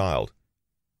as a child.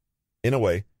 In a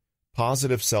way,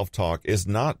 positive self-talk is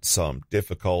not some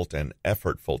difficult and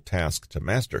effortful task to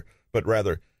master, but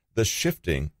rather the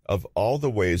shifting of all the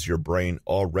ways your brain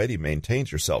already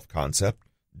maintains your self-concept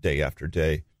day after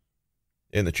day.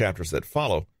 In the chapters that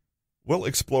follow, we'll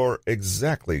explore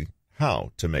exactly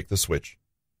how to make the switch.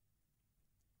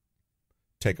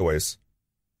 Takeaways.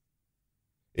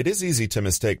 It is easy to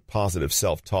mistake positive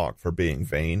self-talk for being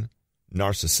vain,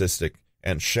 narcissistic,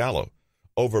 and shallow,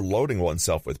 overloading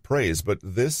oneself with praise, but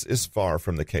this is far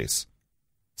from the case.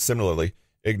 Similarly,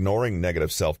 ignoring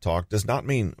negative self-talk does not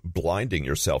mean blinding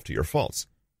yourself to your faults.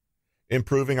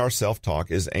 Improving our self-talk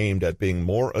is aimed at being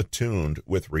more attuned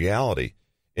with reality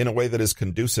in a way that is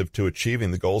conducive to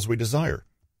achieving the goals we desire.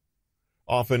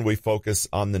 Often we focus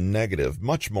on the negative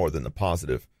much more than the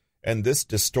positive, and this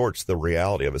distorts the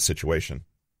reality of a situation.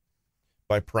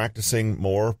 By practicing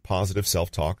more positive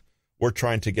self-talk, we're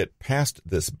trying to get past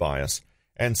this bias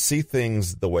and see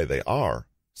things the way they are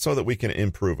so that we can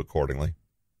improve accordingly.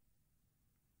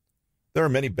 There are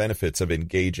many benefits of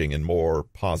engaging in more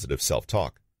positive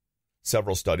self-talk.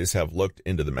 Several studies have looked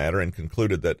into the matter and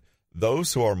concluded that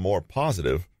those who are more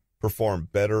positive perform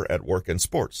better at work and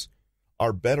sports,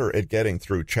 are better at getting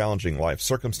through challenging life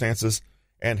circumstances,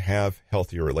 and have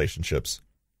healthier relationships.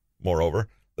 Moreover,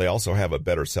 they also have a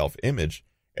better self-image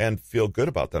and feel good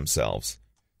about themselves,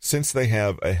 since they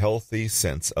have a healthy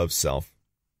sense of self.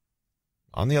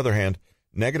 On the other hand,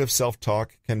 negative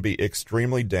self-talk can be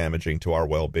extremely damaging to our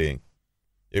well-being.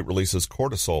 It releases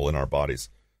cortisol in our bodies,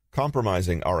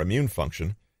 compromising our immune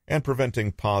function and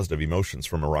preventing positive emotions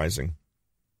from arising.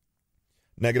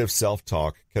 Negative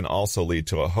self-talk can also lead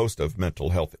to a host of mental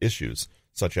health issues,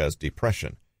 such as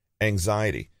depression,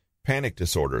 anxiety, panic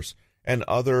disorders, and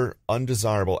other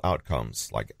undesirable outcomes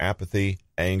like apathy,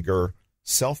 anger,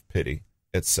 self-pity,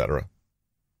 etc.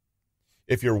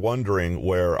 If you're wondering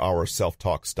where our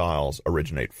self-talk styles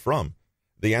originate from,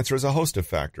 the answer is a host of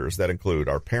factors that include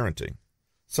our parenting,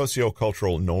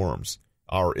 sociocultural norms,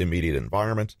 our immediate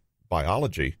environment,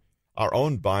 biology, our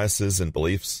own biases and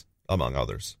beliefs, among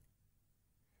others.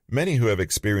 Many who have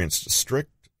experienced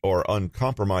strict or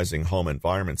uncompromising home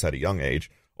environments at a young age,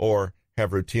 or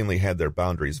have routinely had their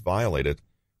boundaries violated,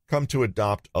 come to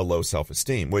adopt a low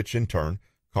self-esteem, which in turn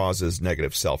causes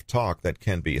negative self-talk that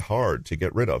can be hard to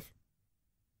get rid of.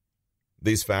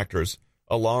 These factors,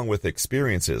 along with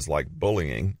experiences like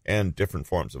bullying and different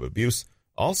forms of abuse,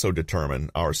 also determine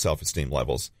our self-esteem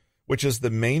levels, which is the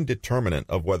main determinant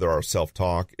of whether our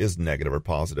self-talk is negative or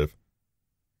positive.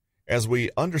 As we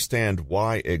understand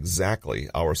why exactly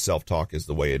our self-talk is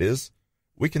the way it is,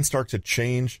 we can start to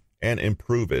change and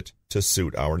improve it to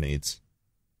suit our needs.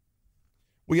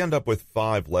 We end up with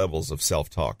 5 levels of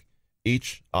self-talk,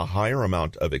 each a higher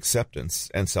amount of acceptance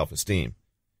and self-esteem.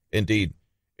 Indeed,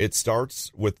 it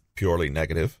starts with purely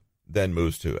negative, then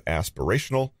moves to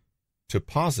aspirational, to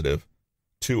positive,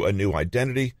 to a new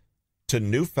identity, to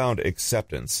newfound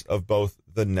acceptance of both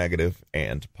the negative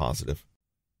and positive.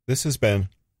 This has been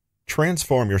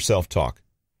Transform Your Self-Talk,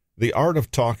 the art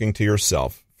of talking to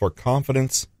yourself for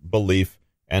confidence, belief,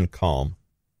 and calm.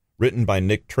 Written by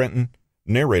Nick Trenton,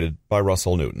 narrated by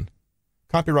Russell Newton.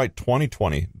 Copyright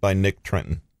 2020 by Nick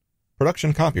Trenton.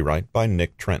 Production copyright by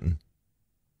Nick Trenton.